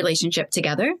do relationship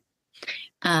together,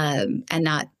 and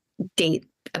not date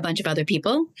a bunch of other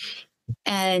people.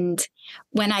 And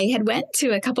when I had went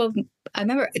to I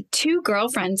remember 2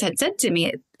 girlfriends had said to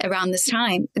me around this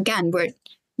time, again, we're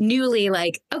newly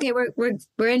like, okay,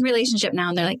 we're in relationship now.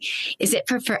 And they're like, is it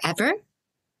for forever?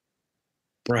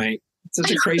 Right.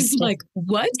 Such a crazy. Like,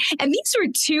 what? And these were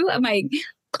 2 of my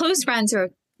close friends who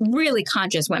are really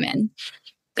conscious women.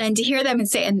 And to hear them and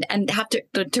say, and have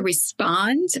to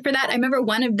respond for that. I remember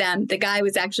one of them, the guy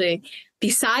was actually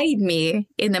beside me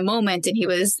in the moment, and he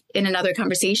was in another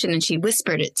conversation, and she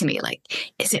whispered it to me, like,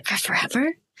 is it for forever?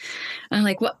 And I'm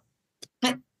like, well,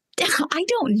 I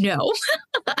don't know.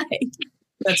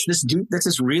 That's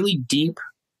this really deep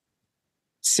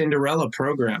Cinderella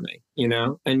programming, you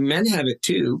know, and men have it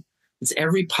too. It's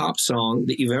every pop song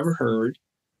that you've ever heard,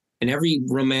 and every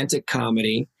romantic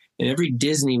comedy, and every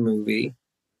Disney movie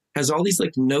has all these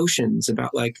like notions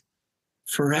about like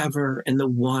forever and the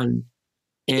one.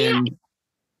 And you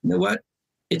know what?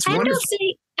 It's wonderful.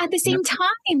 At the same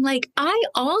time, like I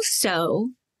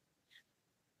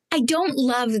don't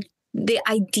love the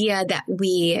idea that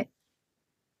we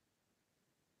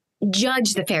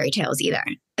judge the fairy tales either.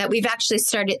 That we've actually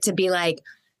started to be like,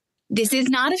 this is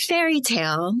not a fairy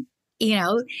tale. You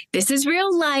know, this is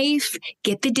real life.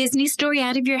 Get the Disney story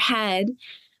out of your head.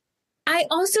 I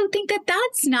also think that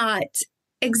that's not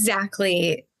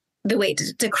exactly the way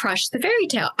to crush the fairy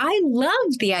tale. I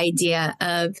love the idea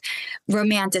of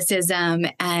romanticism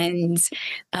and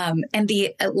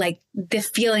the the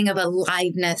feeling of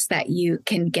aliveness that you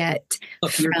can get.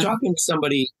 Look, you're talking to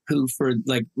somebody who, for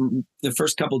like the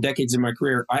first couple decades of my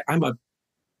career, I'm a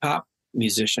pop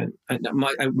musician. I'm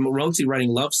mostly writing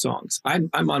love songs. I'm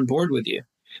on board with you,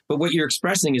 but what you're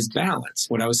expressing is balance.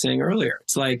 What I was saying earlier,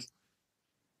 it's like,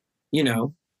 you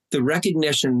know, the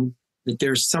recognition that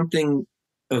there's something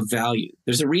of value.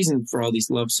 There's a reason for all these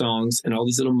love songs and all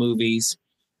these little movies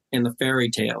and the fairy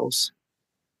tales,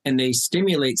 and they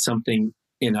stimulate something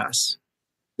in us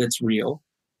that's real.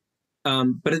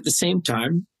 But at the same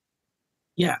time,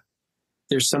 yeah,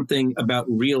 there's something about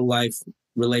real life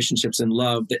relationships and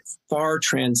love that far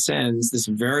transcends this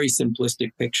very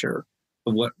simplistic picture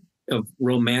of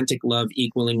romantic love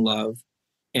equaling love,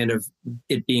 and of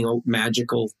it being a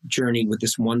magical journey with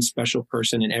this one special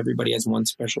person, and everybody has one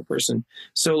special person.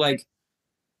 So like,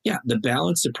 yeah, the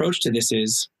balanced approach to this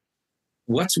is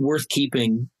what's worth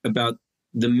keeping about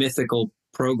the mythical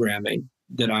programming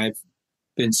that I've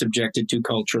been subjected to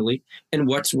culturally, and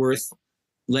what's worth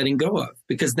letting go of,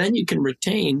 because then you can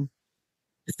retain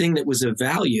the thing that was of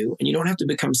value and you don't have to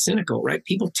become cynical, right?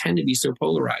 People tend to be so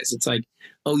polarized. It's like,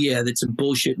 oh yeah, that's a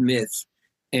bullshit myth.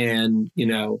 And,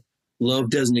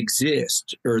 love doesn't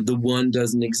exist or the one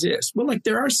doesn't exist. Well, like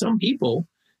there are some people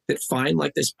that find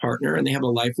like this partner and they have a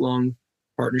lifelong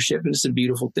partnership and it's a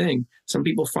beautiful thing. Some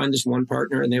people find this one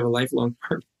partner and they have a lifelong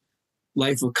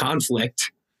life of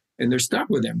conflict and they're stuck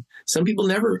with him. Some people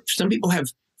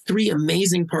have 3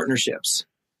 amazing partnerships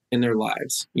in their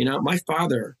lives. My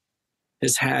father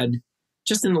has had,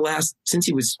 just in the last, since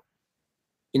he was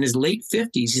in his late 50s,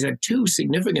 he's had 2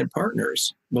 significant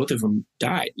partners. Both of them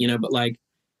died, but like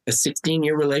a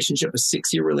 16-year relationship, a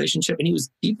 6-year relationship, and he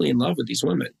was deeply in love with these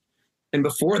women. And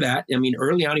before that,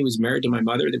 early on, he was married to my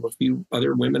mother. There were a few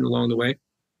other women along the way.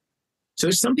 So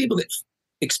there's some people that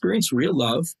experience real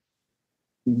love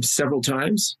several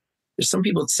times. There's some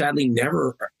people that sadly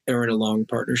never are in a long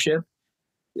partnership,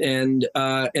 and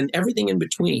everything in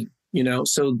between.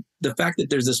 So the fact that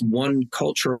there's this one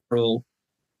cultural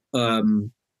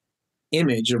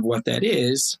image of what that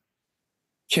is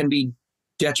can be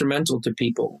detrimental to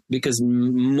people, because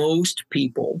most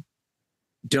people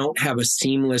don't have a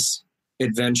seamless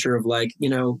adventure of like,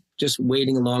 just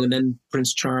waiting along and then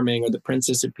Prince Charming or the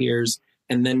princess appears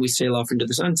and then we sail off into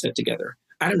the sunset together.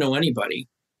 I don't know anybody.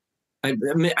 I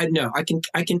know I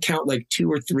can count like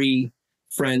 2 or 3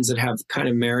 friends that have kind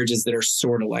of marriages that are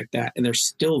sort of like that. And they're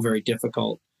still very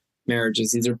difficult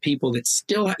marriages. These are people that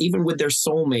still, even with their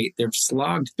soulmate, they've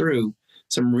slogged through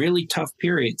some really tough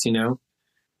periods,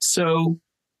 So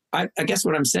I guess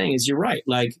what I'm saying is you're right.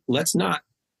 Like, let's not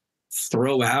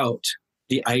throw out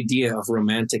the idea of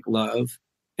romantic love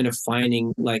and of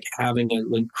finding, like, having an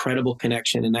incredible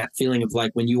connection and that feeling of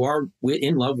like when you are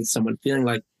in love with someone, feeling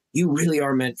like you really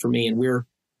are meant for me and we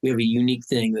have a unique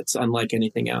thing that's unlike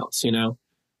anything else,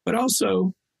 but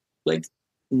also like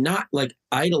not like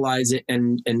idolize it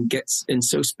and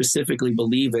so specifically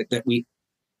believe it that we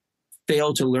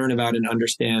fail to learn about and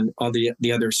understand all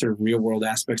the other sort of real world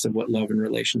aspects of what love and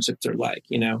relationships are like,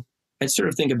 I sort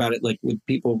of think about it like with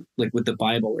people, like with the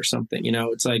Bible or something,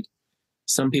 it's like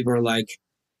some people are like,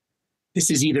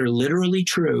 this is either literally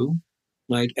true,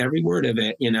 like every word of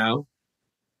it,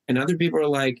 and other people are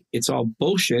like, it's all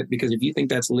bullshit, because if you think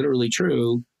that's literally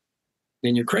true,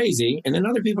 then you're crazy. And then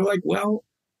other people are like, well,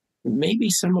 maybe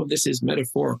some of this is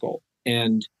metaphorical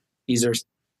and these are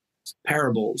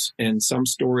parables, and some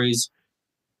stories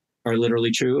are literally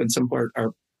true and some are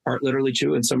literally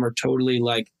true and some are totally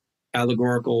like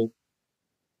allegorical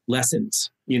lessons.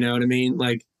 You know what I mean?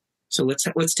 Like, so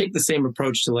let's take the same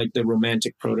approach to like the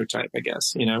romantic prototype, I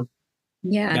guess, Yeah.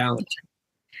 Balance.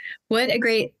 What a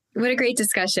great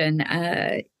discussion.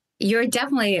 You're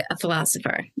definitely a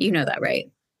philosopher. You know that,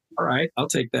 right? All right. I'll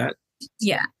take that.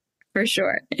 Yeah, for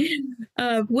sure.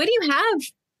 What do you have?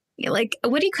 Like,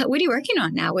 what are you working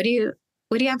on now? What do you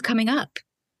have coming up?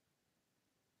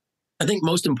 I think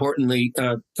most importantly,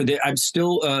 I'm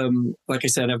still, like I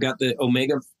said, I've got the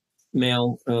Omega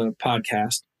Male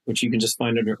podcast, which you can just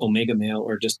find under Omega Male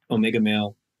or just Omega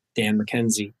Male Dan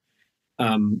Mackenzie,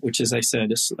 which is, I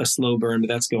said, a slow burn, but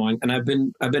that's going. And I've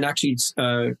been actually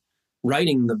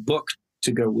writing the book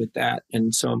to go with that,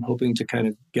 and so I'm hoping to kind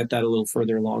of get that a little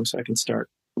further along so I can start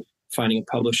finding a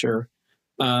publisher.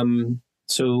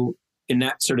 So in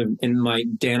that sort of, in my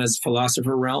Dana's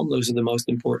philosopher realm, those are the most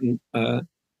important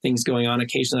things going on.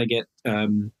 Occasionally I get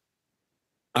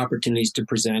opportunities to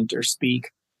present or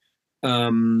speak.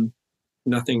 Nothing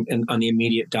on the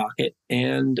immediate docket.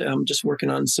 And I'm just working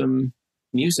on some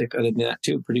music other than that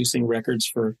too, producing records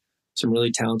for some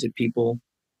really talented people.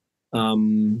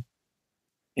 And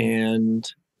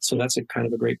so that's a kind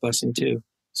of a great blessing too.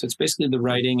 So it's basically the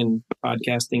writing and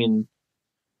podcasting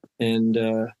and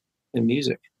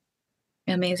music.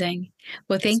 Amazing.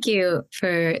 Well, thank you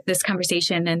for this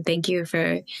conversation, and thank you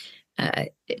for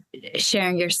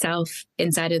sharing yourself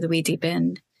inside of the We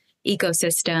Deepen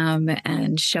ecosystem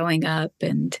and showing up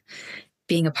and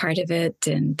being a part of it,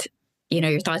 and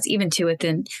your thoughts even too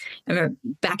within. I remember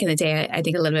back in the day, I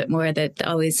think a little bit more that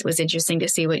always was interesting to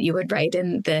see what you would write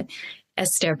in the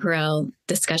Esther Perel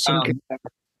discussion group.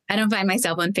 I don't find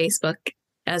myself on Facebook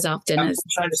as often I'm as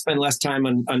trying to spend less time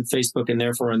on Facebook and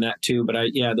therefore on that too. But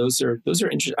those are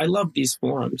interesting. I love these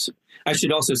forums. I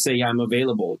should also say, I'm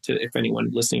available to, if anyone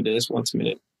listening to this wants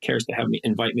me to, cares to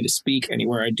invite me to speak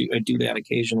anywhere. I do that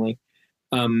occasionally.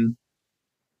 But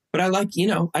I like,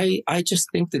 I just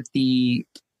think that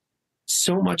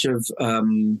so much of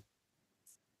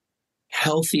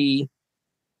healthy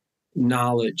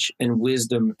knowledge and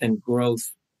wisdom and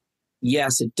growth,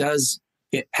 yes, it does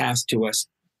get passed to us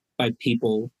by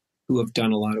people who have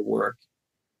done a lot of work,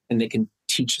 and they can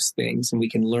teach us things and we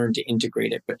can learn to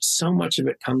integrate it. But so much of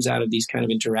it comes out of these kind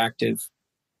of interactive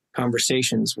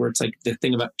conversations where it's like the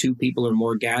thing about two people or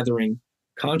more gathering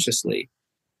consciously.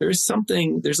 There's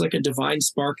like a divine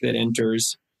spark that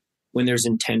enters when there's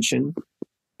intention.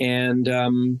 And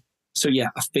so, yeah,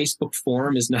 a Facebook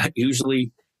forum is not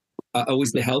usually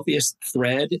always the healthiest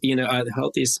thread, the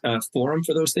healthiest forum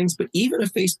for those things. But even a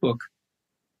Facebook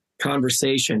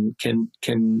conversation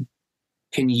can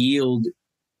yield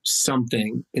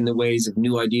something in the ways of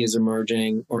new ideas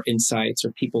emerging or insights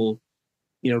or people,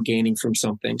 gaining from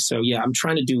something. So, yeah, I'm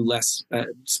trying to do less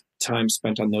time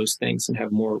spent on those things and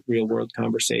have more real world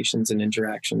conversations and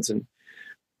interactions and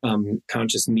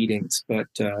conscious meetings. But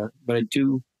I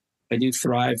do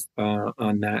thrive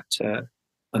on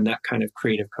that kind of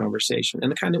creative conversation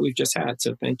and the kind that we've just had.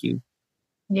 So thank you.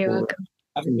 You're welcome.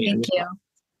 Having me. Thank you.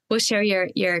 We'll share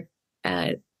your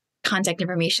contact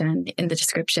information in the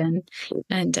description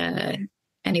and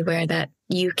anywhere that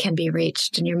you can be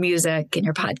reached in your music and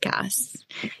your podcasts.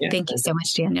 Yeah, thank you so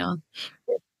much, Daniel.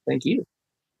 Thank you.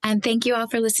 And thank you all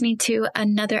for listening to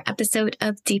another episode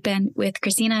of Deepen with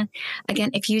Christina.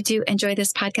 Again, if you do enjoy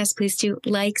this podcast, please do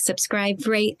like, subscribe,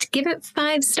 rate, give it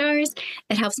 5 stars.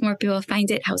 It helps more people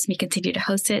find it, helps me continue to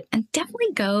host it. And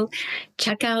definitely go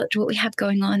check out what we have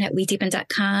going on at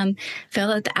wedeepen.com.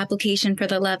 Fill out the application for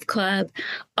the Love Club.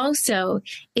 Also,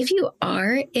 if you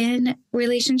are in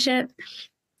relationship,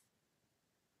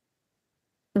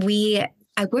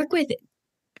 I work with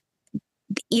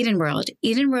Eden World.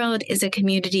 Eden World is a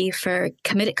community for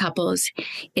committed couples.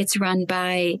 It's run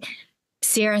by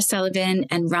Sarah Sullivan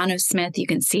and Ronno Smith. You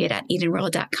can see it at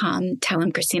edenworld.com. Tell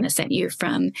them Christina sent you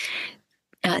from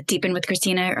Deepen with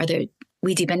Christina or the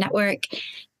We Deepen Network.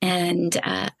 And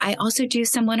I also do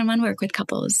some one-on-one work with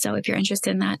couples. So if you're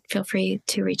interested in that, feel free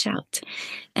to reach out.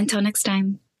 Until next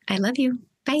time, I love you.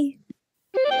 Bye.